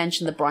once again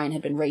mentioned that Brian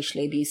had been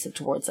racially abusive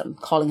towards him,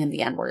 calling him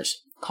the N-word.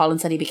 Colin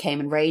said he became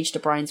enraged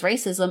at Brian's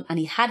racism, and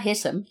he had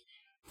hit him.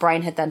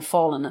 Brian had then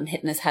fallen and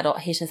hit his head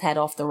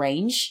off the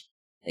range,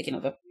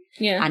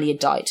 and he had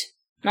died.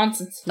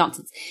 Nonsense.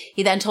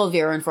 He then told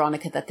Vera and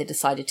Veronica that they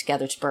decided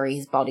together to bury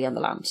his body on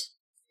the land.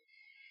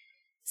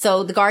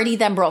 So the Gardaí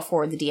then brought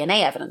forward the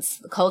DNA evidence.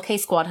 The cold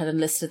case squad had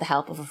enlisted the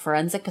help of a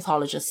forensic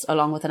pathologist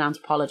along with an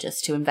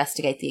anthropologist to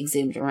investigate the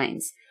exhumed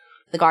remains.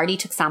 The Gardaí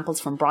took samples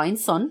from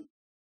Brian's son,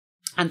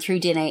 and through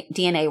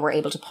DNA were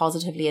able to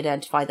positively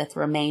identify that the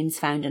remains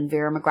found in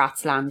Vera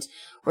McGrath's land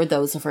were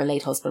those of her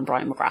late husband,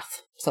 Brian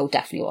McGrath. So it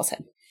definitely was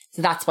him.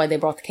 So that's why they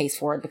brought the case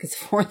forward, because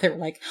before they were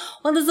like,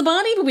 well, there's a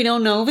body, but we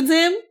don't know if it's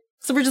him.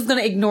 So we're just going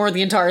to ignore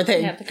the entire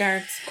thing. Yeah, the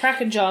guards.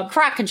 Cracking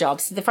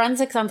job. So the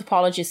forensics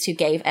anthropologist who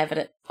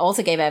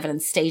also gave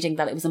evidence stating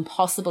that it was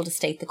impossible to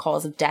state the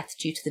cause of death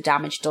due to the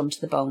damage done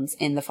to the bones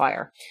in the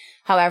fire.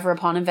 However,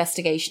 upon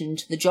investigation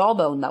into the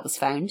jawbone that was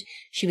found,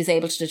 she was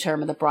able to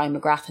determine that Brian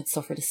McGrath had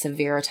suffered a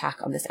severe attack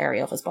on this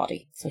area of his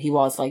body. So he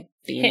was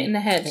being hit in the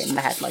head,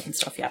 and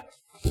stuff. Yeah.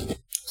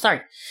 Sorry.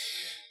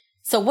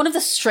 So one of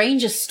the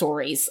strangest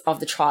stories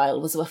of the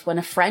trial was when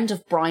a friend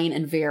of Brian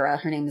and Vera,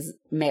 her name is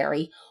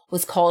Mary,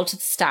 was called to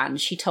the stand.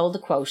 She told the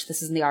quote,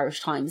 this is in the Irish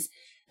Times,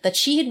 that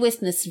she had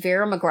witnessed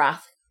Vera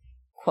McGrath,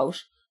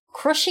 quote,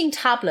 crushing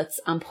tablets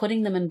and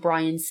putting them in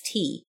Brian's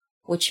tea,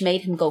 which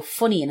made him go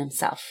funny in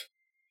himself.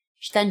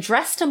 She then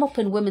dressed him up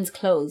in women's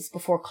clothes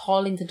before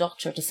calling the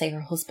doctor to say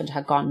her husband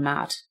had gone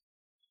mad.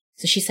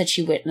 So she said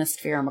she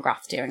witnessed Vera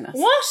McGrath doing this.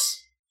 What?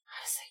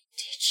 I was like,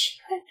 did she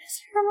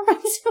witness Vera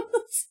McGrath doing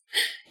this?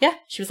 Yeah,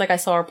 she was like, I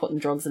saw her putting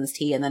drugs in his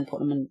tea and then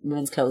putting him in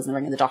women's clothes and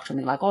ringing the doctor and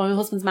being like, oh, my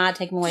husband's mad,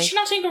 take him away. Did she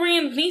not think of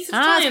ringing the police at the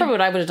time? That's probably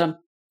what I would have done.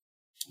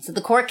 So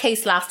the court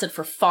case lasted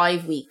for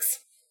 5 weeks.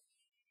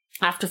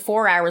 After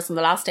 4 hours, on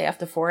the last day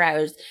after 4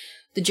 hours,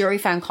 the jury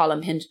found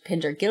Colin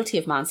Pinder guilty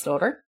of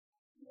manslaughter.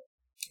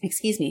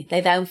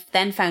 They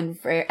then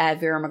found Vera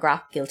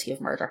McGrath guilty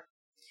of murder.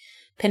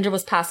 Pinder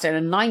was passed down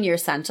a 9-year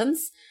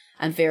sentence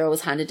and Vera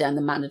was handed down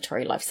the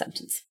mandatory life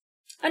sentence.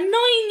 A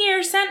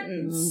 9-year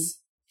sentence?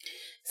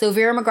 So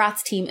Vera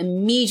McGrath's team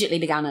immediately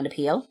began an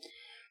appeal.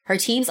 Her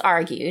teams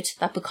argued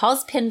that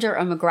because Pinder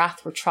and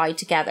McGrath were tried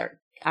together,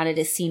 and it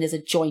is seen as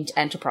a joint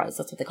enterprise,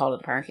 that's what they call it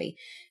apparently,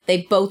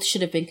 they both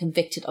should have been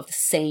convicted of the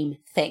same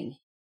thing,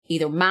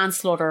 either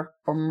manslaughter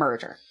or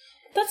murder.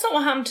 That's not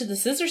what happened to the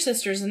Scissor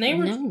Sisters, and they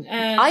were... No.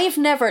 I have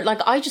never,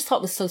 I just thought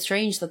it was so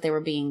strange that they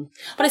were being...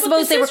 But I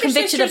suppose they were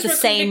convicted of the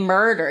same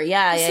murder.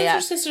 Yeah, the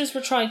Scissor Sisters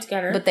were tried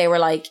together. But they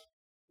were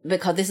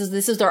because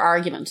this is their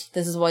argument.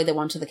 This is why they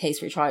wanted the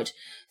case retried.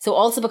 So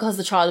also because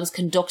the trial was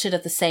conducted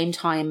at the same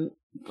time,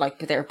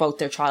 they're both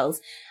their trials,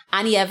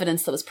 any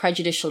evidence that was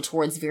prejudicial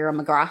towards Vera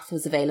McGrath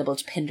was available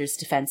to Pinder's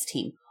defence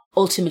team,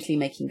 ultimately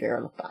making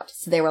Vera look bad.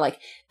 So they were like,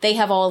 they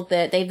have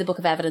the book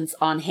of evidence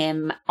on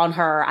him, on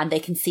her, and they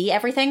can see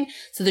everything.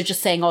 So they're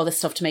just saying all this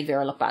stuff to make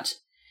Vera look bad.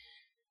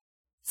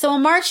 So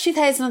in March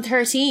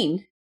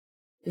 2013,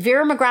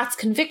 Vera McGrath's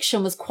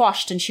conviction was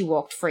quashed and she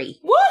walked free.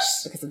 What?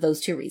 Because of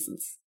those two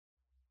reasons.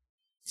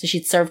 So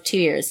she'd served 2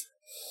 years.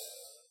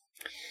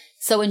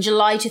 So in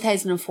July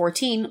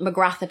 2014,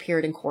 McGrath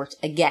appeared in court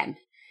again.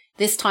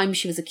 This time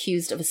she was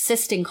accused of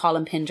assisting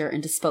Colin Pinder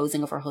in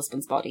disposing of her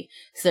husband's body.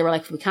 So they were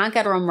like, if we can't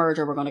get her on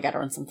murder, we're going to get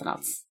her on something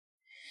else.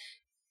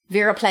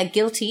 Vera pled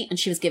guilty and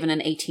she was given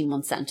an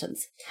 18-month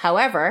sentence.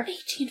 However,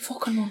 18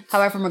 fucking months.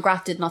 However,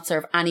 McGrath did not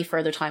serve any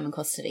further time in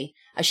custody,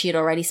 as she had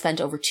already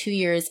spent over 2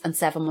 years and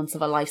 7 months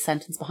of a life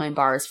sentence behind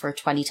bars for a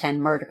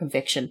 2010 murder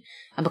conviction.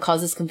 And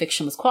because his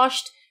conviction was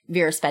quashed,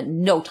 Vera spent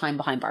no time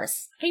behind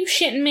bars. Are you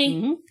shitting me?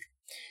 Mm-hmm.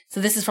 So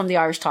this is from the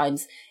Irish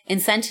Times. In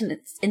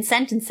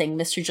sentencing,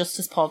 Mr.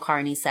 Justice Paul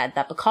Carney said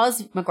that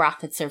because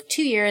McGrath had served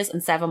 2 years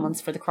and 7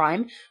 months for the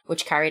crime,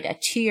 which carried a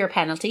 2-year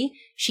penalty,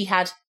 she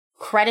had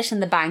credit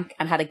in the bank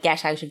and had a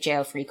get out of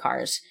jail free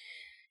card.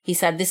 He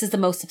said, this is the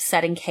most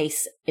upsetting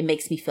case. It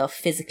makes me feel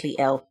physically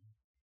ill.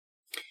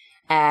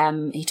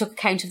 He took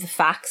account of the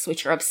facts,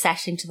 which are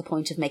upsetting to the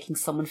point of making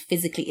someone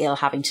physically ill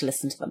having to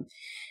listen to them.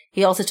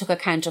 He also took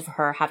account of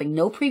her having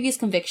no previous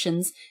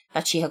convictions,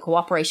 that she had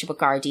cooperated with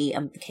Gardaí,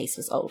 and the case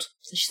was old.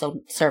 So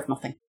she served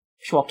nothing.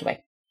 She walked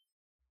away.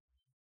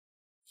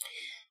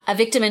 A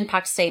victim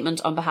impact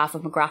statement on behalf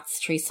of McGrath's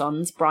 3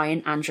 sons,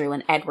 Brian, Andrew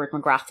and Edward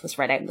McGrath, was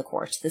read out in the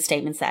court. The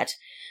statement said,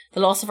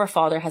 "The loss of our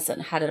father has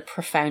had a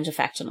profound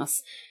effect on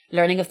us.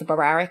 Learning of the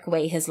barbaric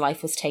way his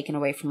life was taken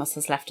away from us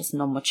has left us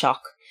numb with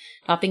shock.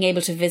 Not being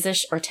able to visit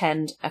or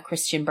attend a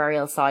Christian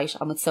burial site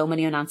and with so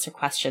many unanswered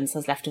questions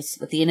has left us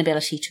with the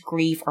inability to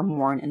grieve or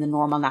mourn in the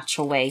normal,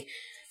 natural way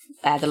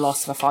the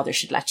loss of a father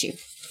should let you.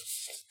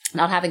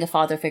 Not having a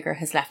father figure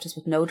has left us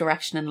with no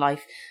direction in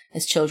life.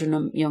 As children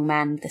and young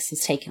men, this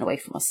was taken away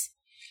from us.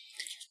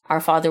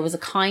 Our father was a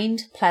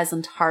kind,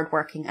 pleasant,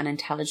 hard-working and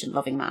intelligent,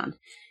 loving man.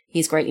 He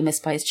is greatly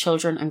missed by his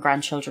children and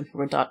grandchildren who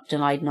were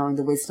denied knowing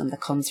the wisdom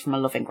that comes from a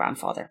loving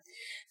grandfather."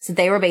 So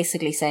they were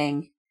basically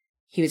saying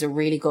he was a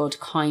really good,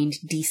 kind,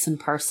 decent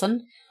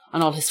person.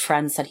 And all his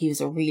friends said he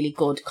was a really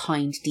good,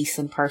 kind,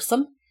 decent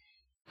person.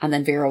 And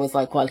then Vera was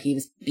like, well, he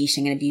was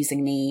beating and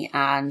abusing me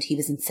and he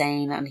was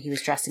insane and he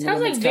was dressing in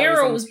Sounds like women's clothes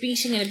Vera and- was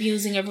beating and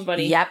abusing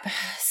everybody. Yep.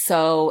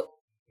 So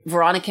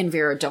Veronica and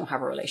Vera don't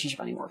have a relationship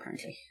anymore,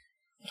 apparently.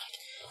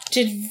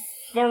 Did I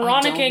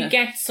Veronica don't know.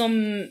 get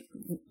some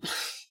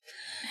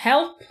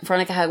help?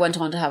 Veronica went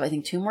on to have, I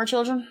think, 2 more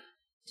children.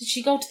 Did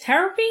she go to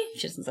therapy?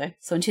 She doesn't say.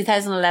 So in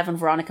 2011,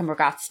 Veronica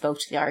McGrath spoke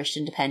to the Irish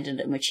Independent,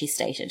 in which she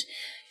stated,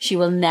 she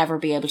will never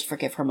be able to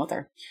forgive her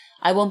mother.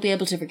 I won't be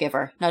able to forgive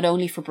her, not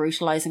only for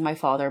brutalising my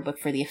father, but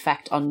for the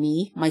effect on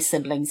me, my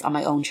siblings, and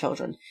my own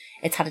children.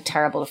 It's had a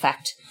terrible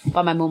effect,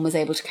 but my mum was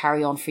able to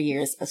carry on for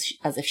years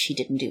as if she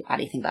didn't do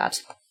anything bad.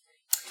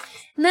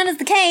 And that is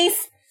the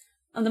case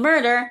of the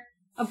murder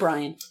of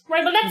Brian.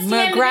 Right, well, that's the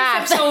end of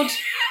McGrath. this episode.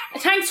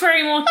 Thanks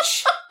very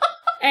much.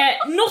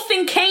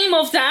 Nothing came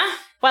of that.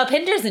 Well,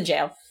 Pinder's in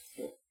jail.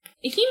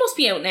 He must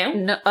be out now.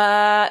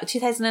 No,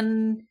 2000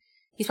 and...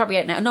 He's probably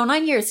out now. No,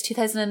 9 years.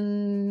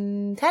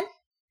 2010?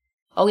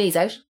 Oh, yeah, he's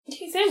out.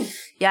 He's out.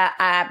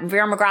 Yeah,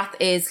 Vera McGrath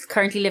is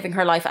currently living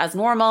her life as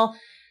normal.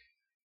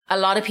 A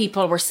lot of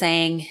people were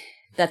saying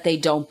that they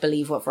don't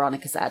believe what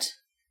Veronica said.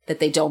 That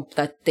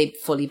they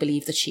fully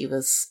believe that she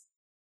was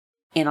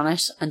in on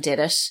it and did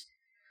it.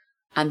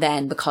 And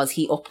then because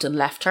he upped and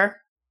left her,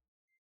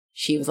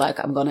 she was like,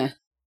 I'm gonna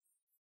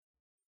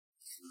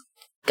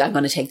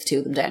take the 2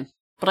 of them down.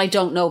 But I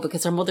don't know,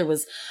 because her mother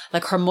was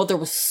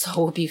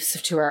so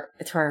abusive to her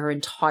throughout her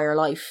entire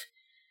life.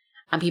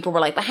 And people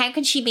were like, but how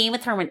can she be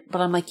with her?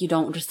 But I'm like, you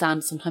don't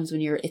understand. Sometimes when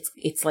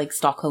it's like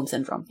Stockholm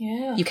syndrome.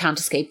 Yeah. You can't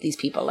escape these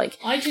people. Like,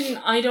 I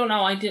don't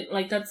know. I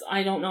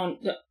don't know.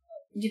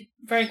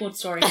 Very good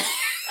story.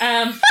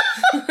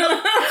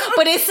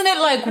 but isn't it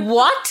like,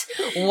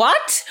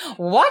 what?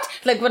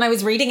 Like, when I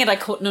was reading it, I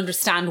couldn't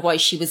understand why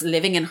she was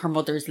living in her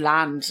mother's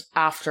land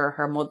after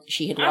her mother,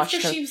 she had watched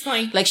After her. she was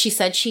like... Like, she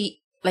said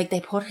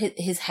they put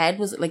his head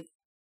was like,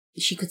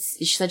 she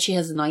said she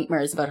has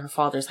nightmares about her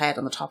father's head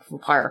on the top of a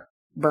pyre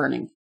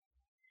burning.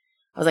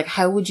 I was like,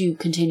 how would you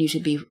continue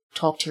to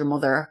talk to your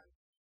mother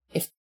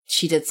if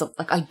she did something?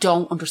 Like, I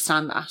don't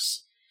understand that.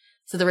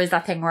 So there is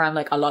that thing where I'm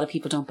like, a lot of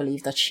people don't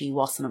believe that she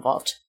wasn't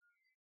involved.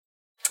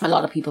 A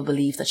lot of people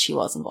believe that she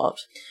was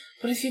involved.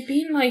 But if you've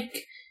been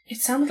like... It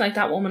sounded like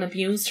that woman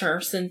abused her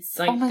since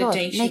like oh my the God,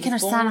 day she making her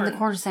was stand in born. the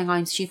corner saying,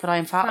 I'm stupid,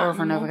 I'm fat,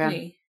 over and over again.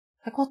 Lovely.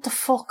 Like, what the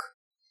fuck?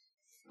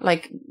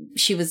 Like,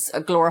 she was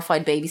a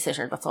glorified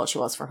babysitter. That's all she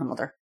was for her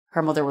mother.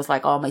 Her mother was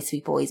like, oh, my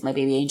sweet boys, my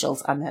baby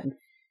angels. And then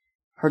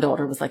her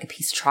daughter was like a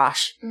piece of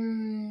trash.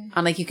 And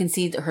like, you can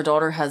see that her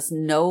daughter has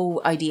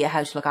no idea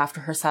how to look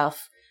after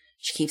herself.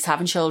 She keeps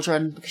having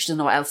children because she doesn't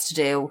know what else to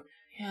do.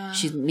 Yeah.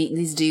 She's meeting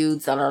these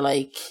dudes that are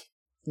like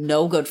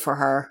no good for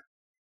her.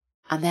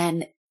 And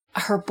then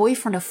her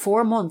boyfriend of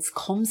 4 months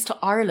comes to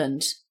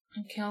Ireland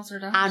And kills her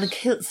dad. and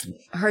kills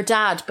her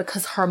dad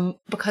because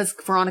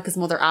Veronica's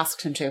mother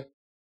asked him to.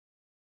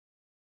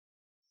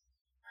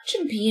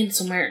 Imagine being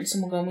somewhere and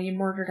someone going, will you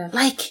murder them?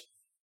 Like,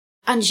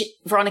 and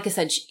Veronica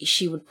said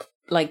she would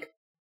like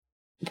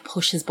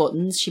push his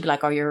buttons. She'd be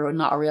like, oh, you're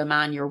not a real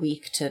man, you're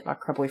weak, to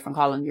like her boyfriend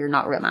Colin, you're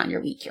not a real man,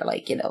 you're weak, you're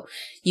like,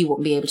 you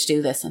wouldn't be able to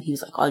do this. And he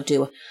was like, I'll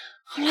do it.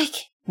 I'm like,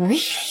 really?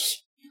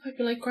 I'd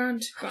be like,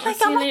 grand. I'm I'll like,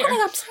 see I'm you not later.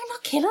 gonna, I'm sorry, I'm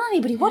not killing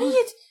anybody. What are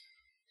you?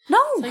 No.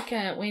 It's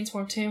like Wayne's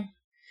World 2.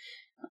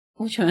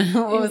 Which one?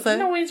 What was that?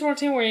 You know Wayne's World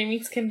 2 where he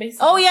meets Kim Basinger?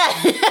 Oh yeah.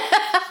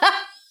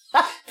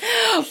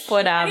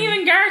 But And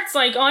even Garth's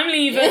like, I'm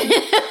leaving.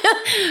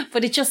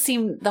 but it just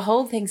seemed, the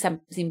whole thing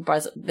seemed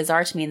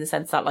bizarre to me in the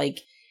sense that like,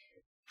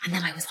 and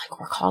then I was like,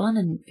 were Colin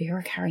and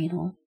Vera carrying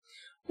on?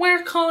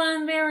 Where Colin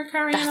and Vera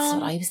carrying That's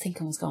on? what I was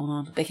thinking was going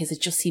on, because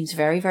it just seems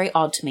very, very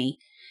odd to me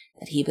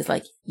that he was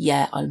like,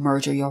 yeah, I'll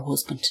murder your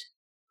husband.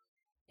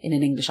 In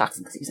an English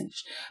accent, because he was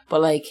English. But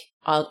like,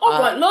 I'll kill him.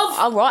 All right,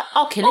 love.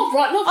 I'll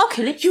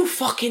kill him. You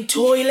fucking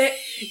toilet.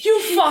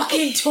 You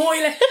fucking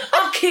toilet.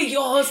 I'll kill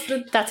your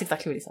husband. That's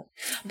exactly what he said.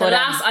 But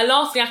I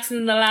lost the accent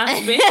in the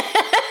last bit.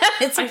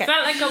 It's okay. I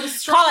felt like I was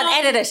strong.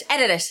 Colin, edit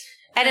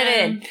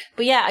it in.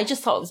 But yeah, I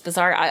just thought it was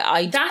bizarre.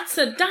 That's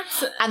a.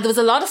 And there was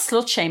a lot of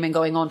slut shaming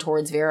going on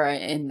towards Vera I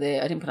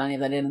didn't put any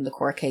of that in the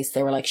court case.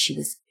 They were like, she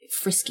was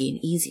frisky and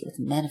easy with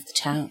the men of the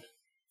town.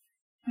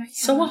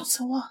 So what?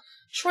 So what?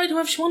 Try to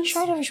have she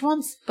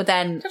wants. But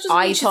then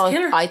I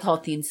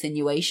thought the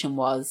insinuation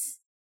was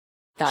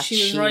that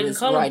she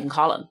was riding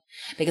Colin.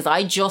 Because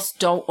I just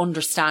don't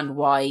understand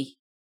why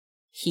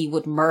he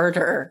would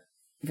murder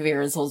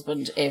Vera's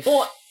husband if...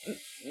 Well,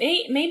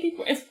 maybe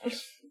if...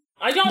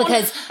 I don't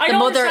because I the don't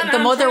mother, understand.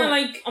 the mother.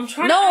 I'm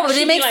trying. No, to but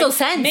it makes no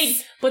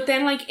sense. But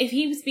then, like, if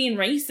he was being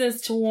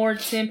racist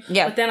towards him,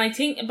 yeah. But then I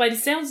think, by the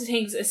sounds of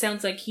things, it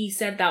sounds like he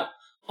said that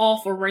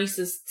awful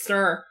racist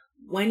slur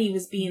when he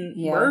was being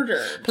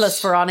murdered.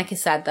 Plus, Veronica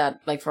said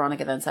that. Like,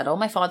 Veronica then said, "Oh,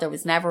 my father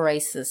was never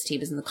racist. He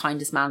was the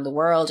kindest man in the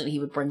world, and he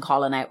would bring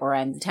Colin out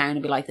around the town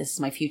and be like, this is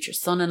my future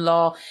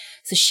son-in-law."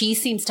 So she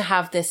seems to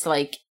have this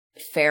like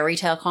fairy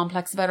tale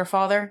complex about her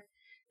father.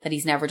 That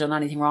he's never done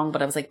anything wrong,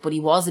 but I was like, but he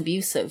was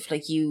abusive.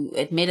 Like, you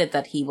admitted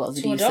that he was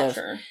abusive,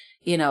 Doctor.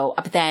 you know.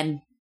 But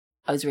then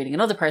I was reading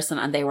another person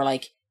and they were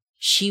like,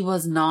 she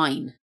was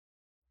 9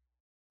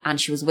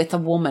 and she was with a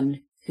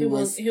woman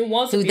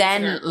who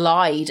then her.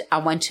 lied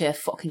and went to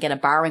fucking get a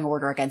barring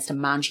order against a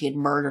man she had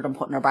murdered and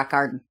put in her back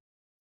garden.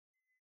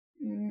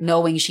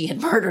 Knowing she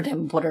had murdered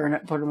him, put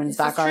him in his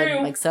back garden.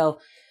 True. Like, so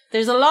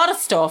there's a lot of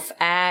stuff.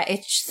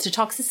 It's the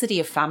toxicity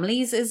of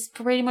families is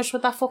pretty much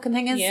what that fucking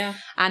thing is. Yeah.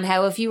 And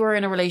how if you were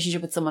in a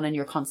relationship with someone and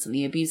you're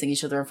constantly abusing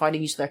each other and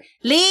fighting each other,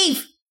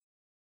 leave!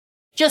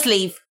 Just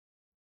leave.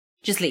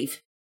 Just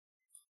leave.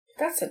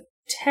 That's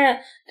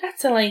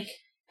like,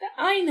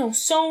 I know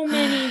so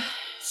many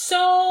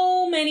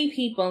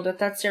people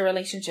that's their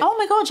relationship. Oh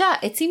my God, yeah.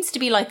 It seems to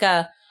be like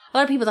a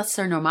lot of people, that's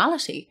their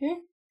normality. Yeah.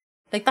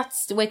 Like,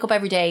 that's to wake up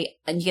every day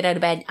and you get out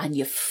of bed and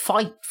you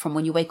fight from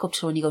when you wake up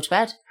to when you go to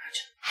bed.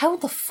 How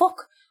the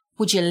fuck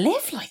would you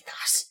live like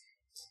that?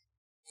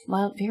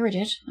 Well, Vera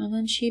did, and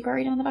then she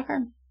buried him in the back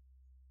garden.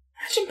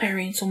 Imagine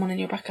burying someone in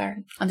your back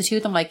garden. And the two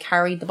of them, like,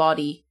 carried the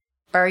body,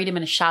 buried him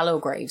in a shallow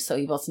grave, so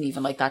he wasn't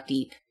even, like, that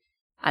deep.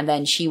 And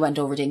then she went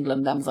over to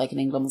England and was like,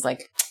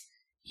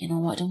 you know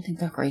what, I don't think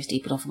that grave's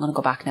deep enough. I'm going to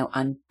go back now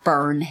and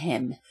burn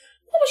him.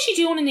 What was she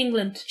doing in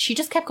England? She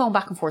just kept going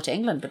back and forth to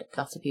England, but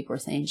that's what people were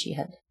saying. She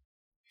had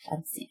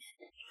fancy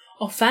men.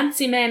 Oh,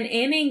 fancy men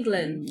in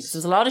England. So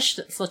there's a lot of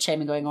slut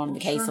shaming going on in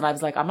the case, and I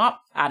was like, I'm not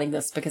adding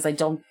this because I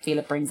don't feel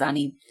it brings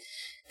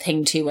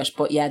anything to it.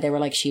 But yeah, they were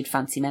like, she had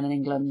fancy men in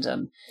England,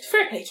 and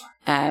fair play to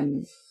her.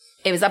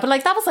 It was that, but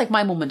like that was like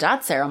my mum and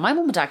dad, Sarah. My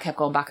mum and dad kept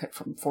going back and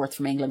forth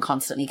from England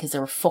constantly because they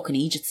were fucking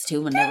Egypts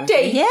too, and Did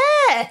they? Yeah.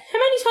 How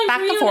many times Back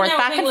were and you forth, in and out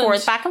back of and England?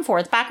 forth, back and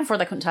forth, back and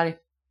forth. I couldn't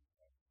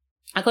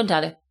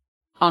tell you.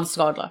 Honest to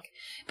God, like.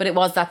 But it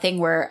was that thing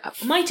where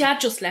my dad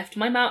just left.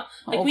 My mom,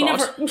 like, Oh, we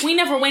God.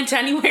 never went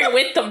anywhere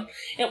with them.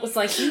 It was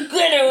like, you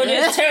get out of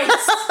this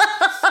house.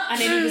 And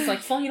then he was like,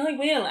 fine, I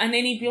will. And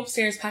then he'd be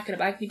upstairs packing a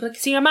bag and he'd be like,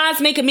 see, your ma's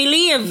making me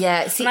leave.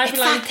 yeah, see, And I'd it's be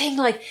that like, thing,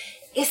 like,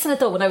 isn't it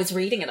though? When I was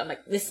reading it, I'm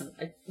like, listen.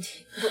 but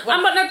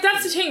like,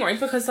 that's the thing, right?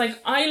 Because like,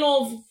 I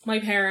love my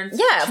parents.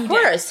 Yeah, to of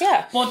course, death.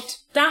 yeah. But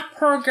that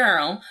poor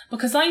girl,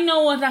 because I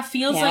know what that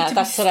feels like to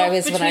that's be what I stuck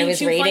was when I between was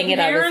two reading fighting it.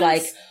 I was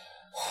like, parents.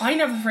 I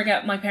never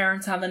forget my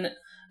parents having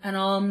an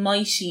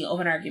almighty of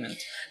an argument.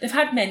 They've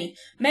had many.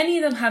 Many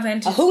of them have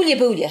ended. a hoolia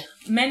boolia.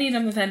 Many of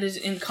them have ended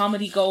in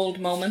comedy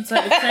gold moments,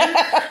 I would say.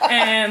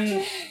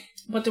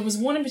 But there was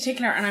one in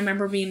particular, and I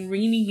remember being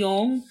really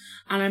young,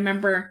 and I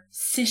remember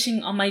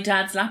sitting on my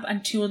dad's lap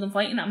and two of them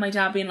fighting, and my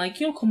dad being like,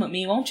 you'll come with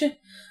me, won't you?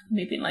 And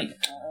me being like,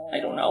 I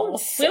don't know.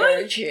 Will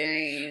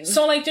I?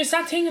 So like, there's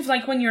that thing of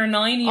like when you're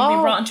 9 and you've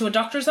been brought into a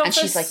doctor's office.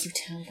 And she's like, you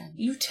tell them.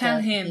 You tell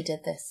him. He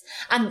did this.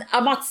 And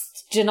I'm not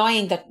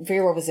denying that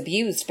Vera was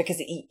abused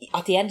because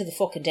at the end of the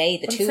fucking day,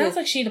 But it sounds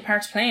like she had a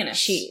part to play in it.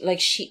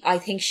 I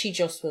think she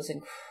just was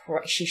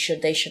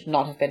they should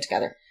not have been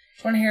together.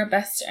 Do you want to hear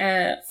best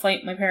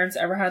fight my parents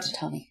ever had?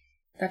 Tell me.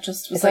 That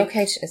just was It's like,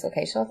 okay to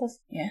tell this?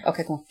 Yeah.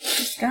 Okay, go on.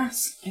 It's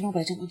gas. I know,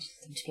 but I don't want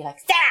them to be like,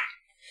 Sarah!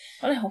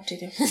 Well, I hope they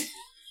do. They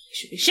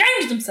should be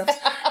ashamed of themselves.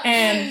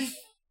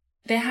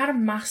 They had a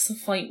massive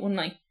fight one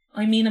night.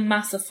 I mean, a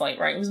massive fight,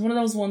 right? It was one of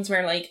those ones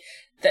where, like,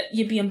 that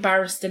you'd be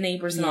embarrassed the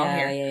neighbours and all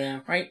here. Yeah.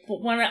 Right?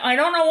 But when I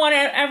don't know what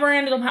ever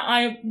ended up,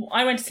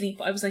 I went to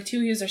sleep. I was like,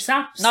 2 years or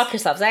saps. Knock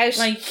yourselves out.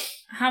 Like,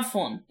 have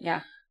fun.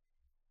 Yeah.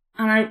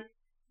 And I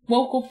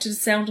woke up to the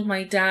sound of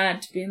my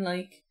dad being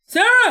like,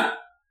 Sarah!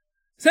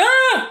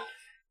 Sarah!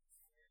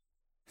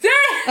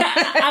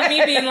 Sarah! And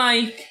me being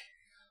like,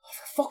 oh,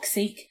 for fuck's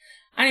sake.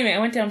 Anyway, I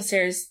went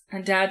downstairs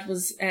and Dad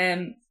was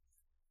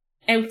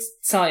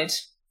outside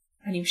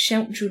and he was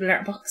shouting through the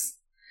letterbox.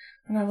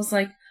 And I was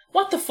like,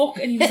 what the fuck?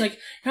 And he was like,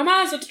 your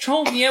man's had to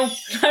throw me out.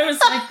 And I was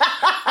like,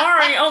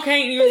 alright,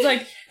 okay. And he was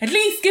like, at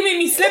least give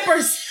me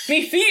slippers.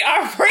 Me feet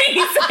are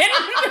freezing.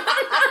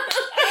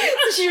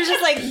 She was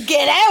just like,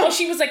 get out! Oh,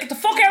 she was like, get the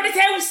fuck out of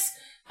this house.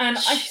 And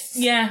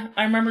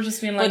I remember just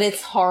being like, But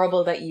it's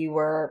horrible that you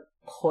were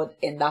put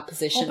in that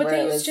position but where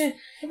they it was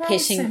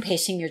used to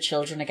pitting your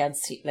children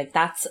against you. Like,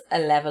 that's a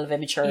level of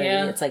immaturity.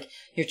 Yeah. It's like,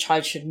 your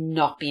child should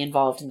not be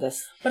involved in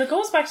this. But it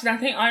goes back to that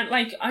thing.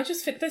 I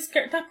just fit this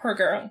girl, that poor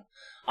girl.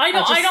 I My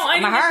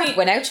didn't heart get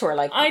went out to her.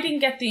 Like, I didn't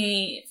get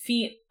the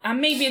feel, and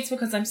maybe it's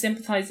because I'm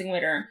sympathizing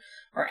with her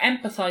or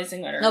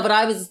empathizing with her. no, but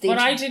I was. But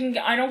I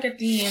don't get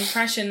the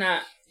impression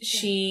that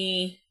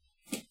she.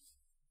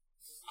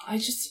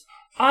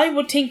 I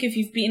would think if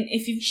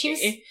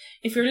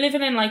you're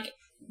living in like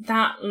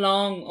that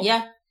long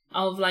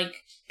of like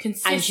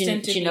consistent.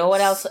 And do you know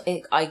what else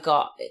I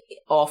got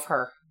off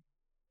her?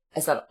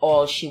 Is that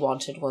all she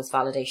wanted was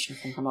validation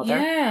from her mother?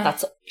 Yeah.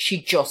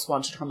 She just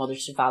wanted her mother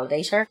to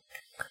validate her.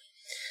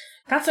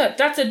 That's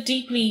a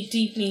deeply,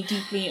 deeply,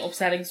 deeply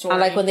upsetting story. And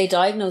like when they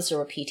diagnosed her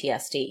with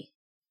PTSD,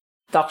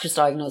 doctors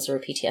diagnosed her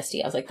with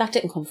PTSD, I was like, that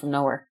didn't come from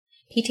nowhere.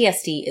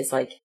 PTSD is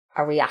like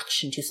a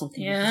reaction to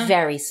something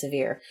very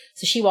severe.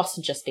 So she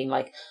wasn't just being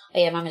like,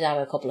 oh yeah, mum and dad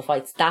had a couple of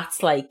fights.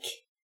 That's like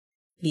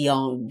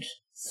beyond.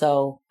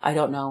 So I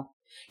don't know.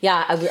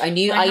 Yeah, I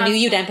knew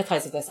you'd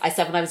empathise with this. I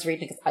said when I was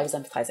reading it, I was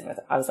empathising with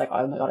it. I was like,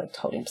 oh my God, I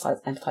totally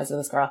empathise with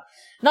this girl.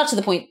 Not to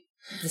the point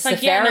the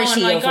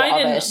severity of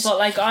it. But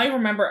like I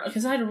remember,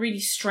 because I had a really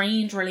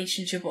strange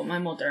relationship with my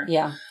mother.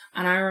 Yeah.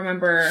 And I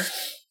remember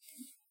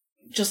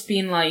just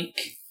being like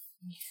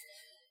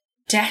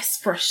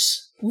desperate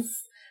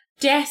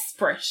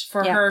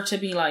for her to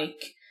be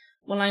like,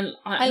 well,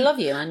 I love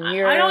you and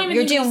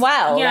you're doing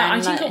well. Yeah,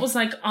 I think it was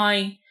like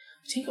I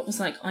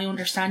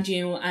understand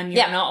you and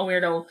you're not a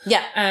weirdo.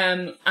 Yeah.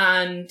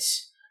 And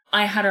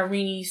I had a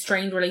really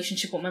strained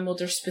relationship with my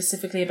mother,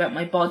 specifically about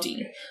my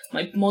body.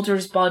 My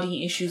mother's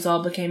body issues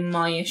all became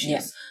my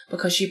issues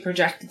because she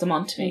projected them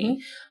onto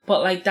me.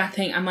 But like that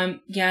thing,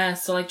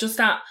 so like just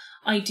that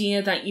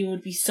idea that you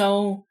would be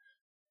so,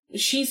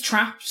 she's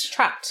trapped.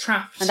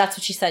 And that's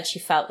what she said. She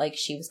felt like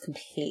she was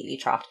completely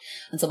trapped.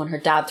 And so when her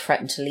dad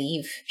threatened to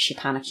leave, she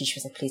panicked and she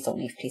was like, please don't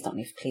leave, please.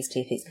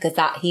 Because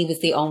he was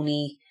the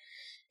only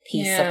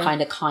piece of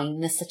kind of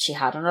kindness that she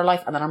had in her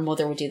life. And then her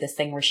mother would do this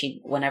thing where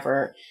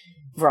whenever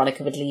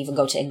Veronica would leave and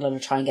go to England or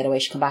try and get away,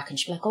 she'd come back and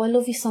she'd be like, oh, I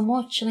love you so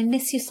much and I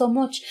miss you so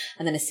much.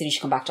 And then as soon as she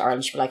come back to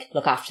Ireland, she'd be like,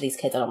 look after these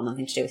kids, I don't want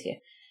nothing to do with you.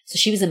 So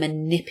she was a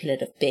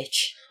manipulative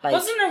bitch. Like,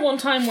 wasn't there one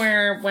time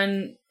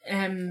when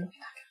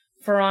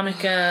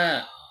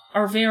Veronica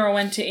or Vera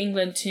went to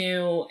England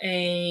to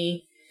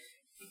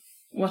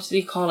what do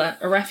they call it?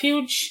 A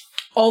refuge?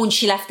 Oh, and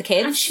she left the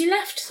kids. And she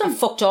left them. And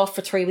fucked off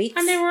for 3 weeks.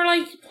 And they were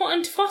like put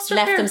into foster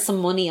care. Left them some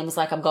money and was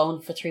like, I'm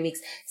going for 3 weeks.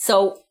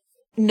 So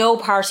no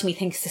part of me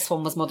thinks this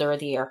one was Mother of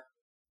the Year.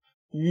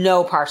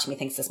 No part of me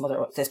thinks this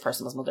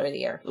person was Mother of the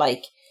Year.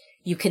 Like,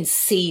 you can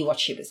see what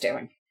she was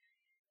doing.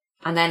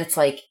 And then it's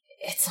like,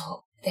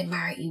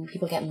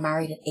 people getting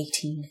married at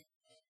 18.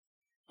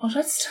 Oh,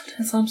 that's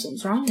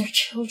something's wrong. They're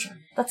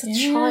children. That's a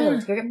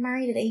child. You're getting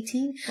married at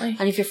 18. Like,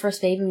 and if your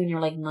first baby when you're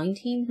like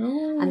 19,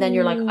 and then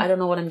you're like, I don't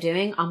know what I'm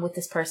doing. I'm with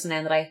this person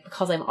now that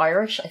because I'm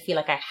Irish, I feel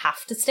like I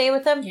have to stay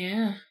with them.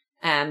 Yeah.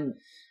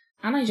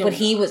 But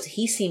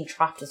he seemed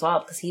trapped as well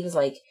because he was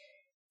like,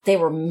 they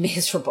were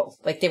miserable.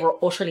 Like they were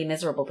utterly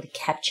miserable, but he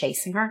kept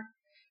chasing her.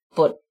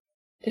 But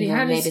she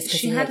had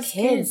his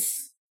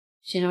kids.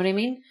 Do you know what I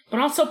mean? But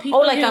also people.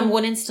 Oh, like on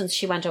one instance,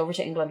 she went over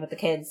to England with the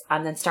kids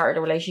and then started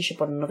a relationship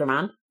with another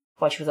man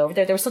while she was over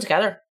there. They were still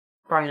together,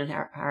 Brian and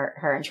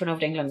her, and she went over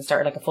to England and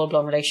started like a full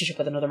blown relationship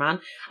with another man,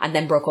 and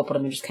then broke up with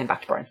him and just came back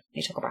to Brian.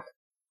 He took her back.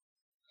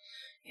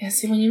 Yeah,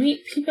 see, when you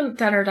meet people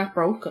that are that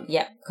broken,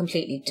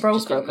 completely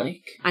broken.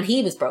 Like, and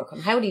he was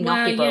broken. How would he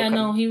not be broken? Yeah,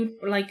 no, he would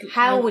like.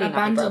 How would he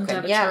not be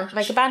broken? Church.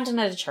 Like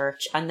abandoned at a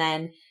church, and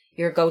then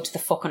you go to the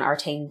fucking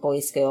Artane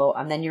boys' school,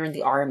 and then you're in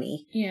the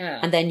army. Yeah.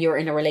 And then you're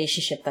in a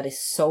relationship that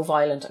is so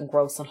violent and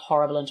gross and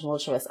horrible and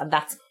tumultuous, and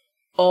that's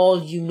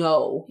all you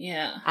know.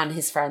 Yeah. And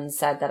his friends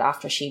said that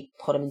after she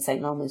put him in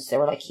St. Loman's, they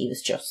were like, he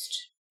was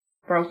just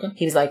broken.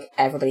 He was like,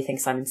 everybody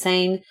thinks I'm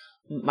insane.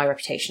 My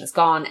reputation is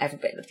gone.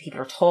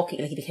 People are talking.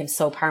 Like, he became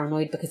so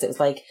paranoid because it was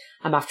like,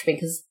 I'm after being,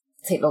 because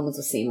St. Loman's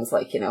was seen as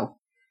like,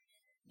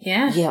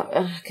 Yeah,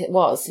 it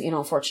was,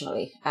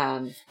 unfortunately.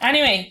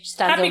 Anyway,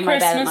 happy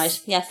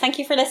Christmas. Yeah, thank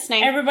you for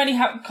listening. Everybody,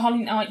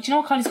 Colin, do you know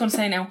what Colin's going to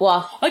say now?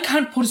 What? I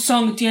can't put a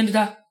song at the end of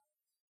that.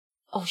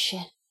 Oh,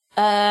 shit.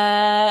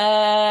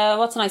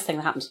 What's a nice thing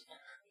that happened?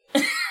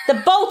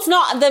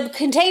 The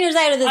container's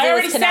out of the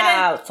Suez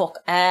Canal. Fuck.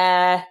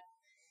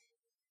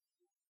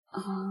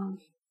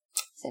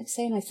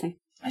 Say a nice thing.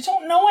 I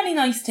don't know any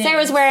nice things.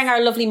 Sarah's wearing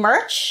our lovely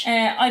merch.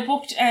 I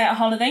booked a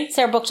holiday.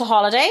 Sarah booked a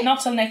holiday.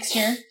 Not till next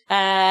year.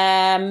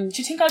 Do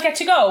you think I'll get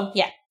to go?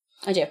 Yeah,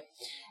 I do.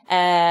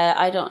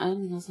 I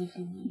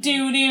don't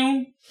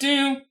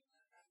Do.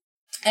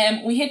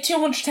 We hit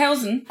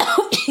 200,000.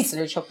 He's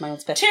literally choked my own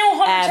spit.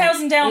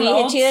 200,000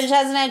 downloads. We hit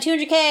 200,000 and 200k.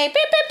 Beep, beep,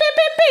 beep,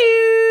 beep, beep.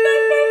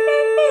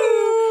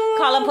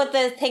 Colin, put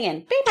the thing in.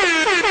 Beep, beep,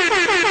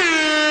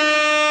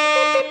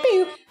 beep,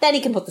 beep. Then he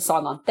can put the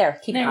song on. There,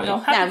 keep it happy.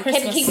 Now,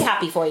 keep it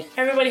happy for you.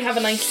 Everybody have a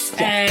nice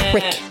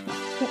week.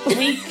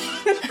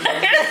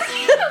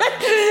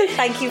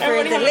 Thank you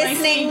for the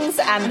listenings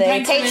and the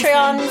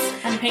Patreons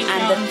and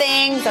the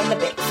things and the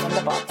bits and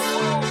the bobs.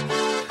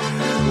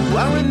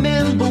 I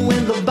remember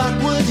when the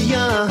buck was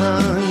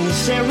young,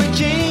 Sarah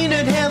Jane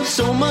would have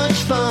so much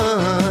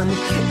fun,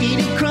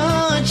 eating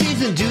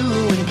crunchies and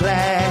doing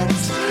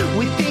class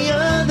with the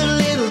other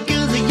little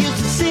girls that used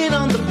to sit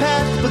on the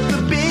path. But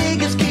the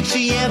biggest kick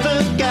she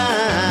ever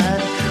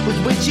got was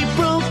when she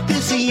broke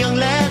this young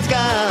lad's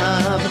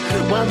gob,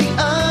 while the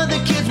other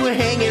kids were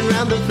hanging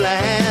around the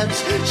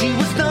flats. She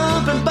was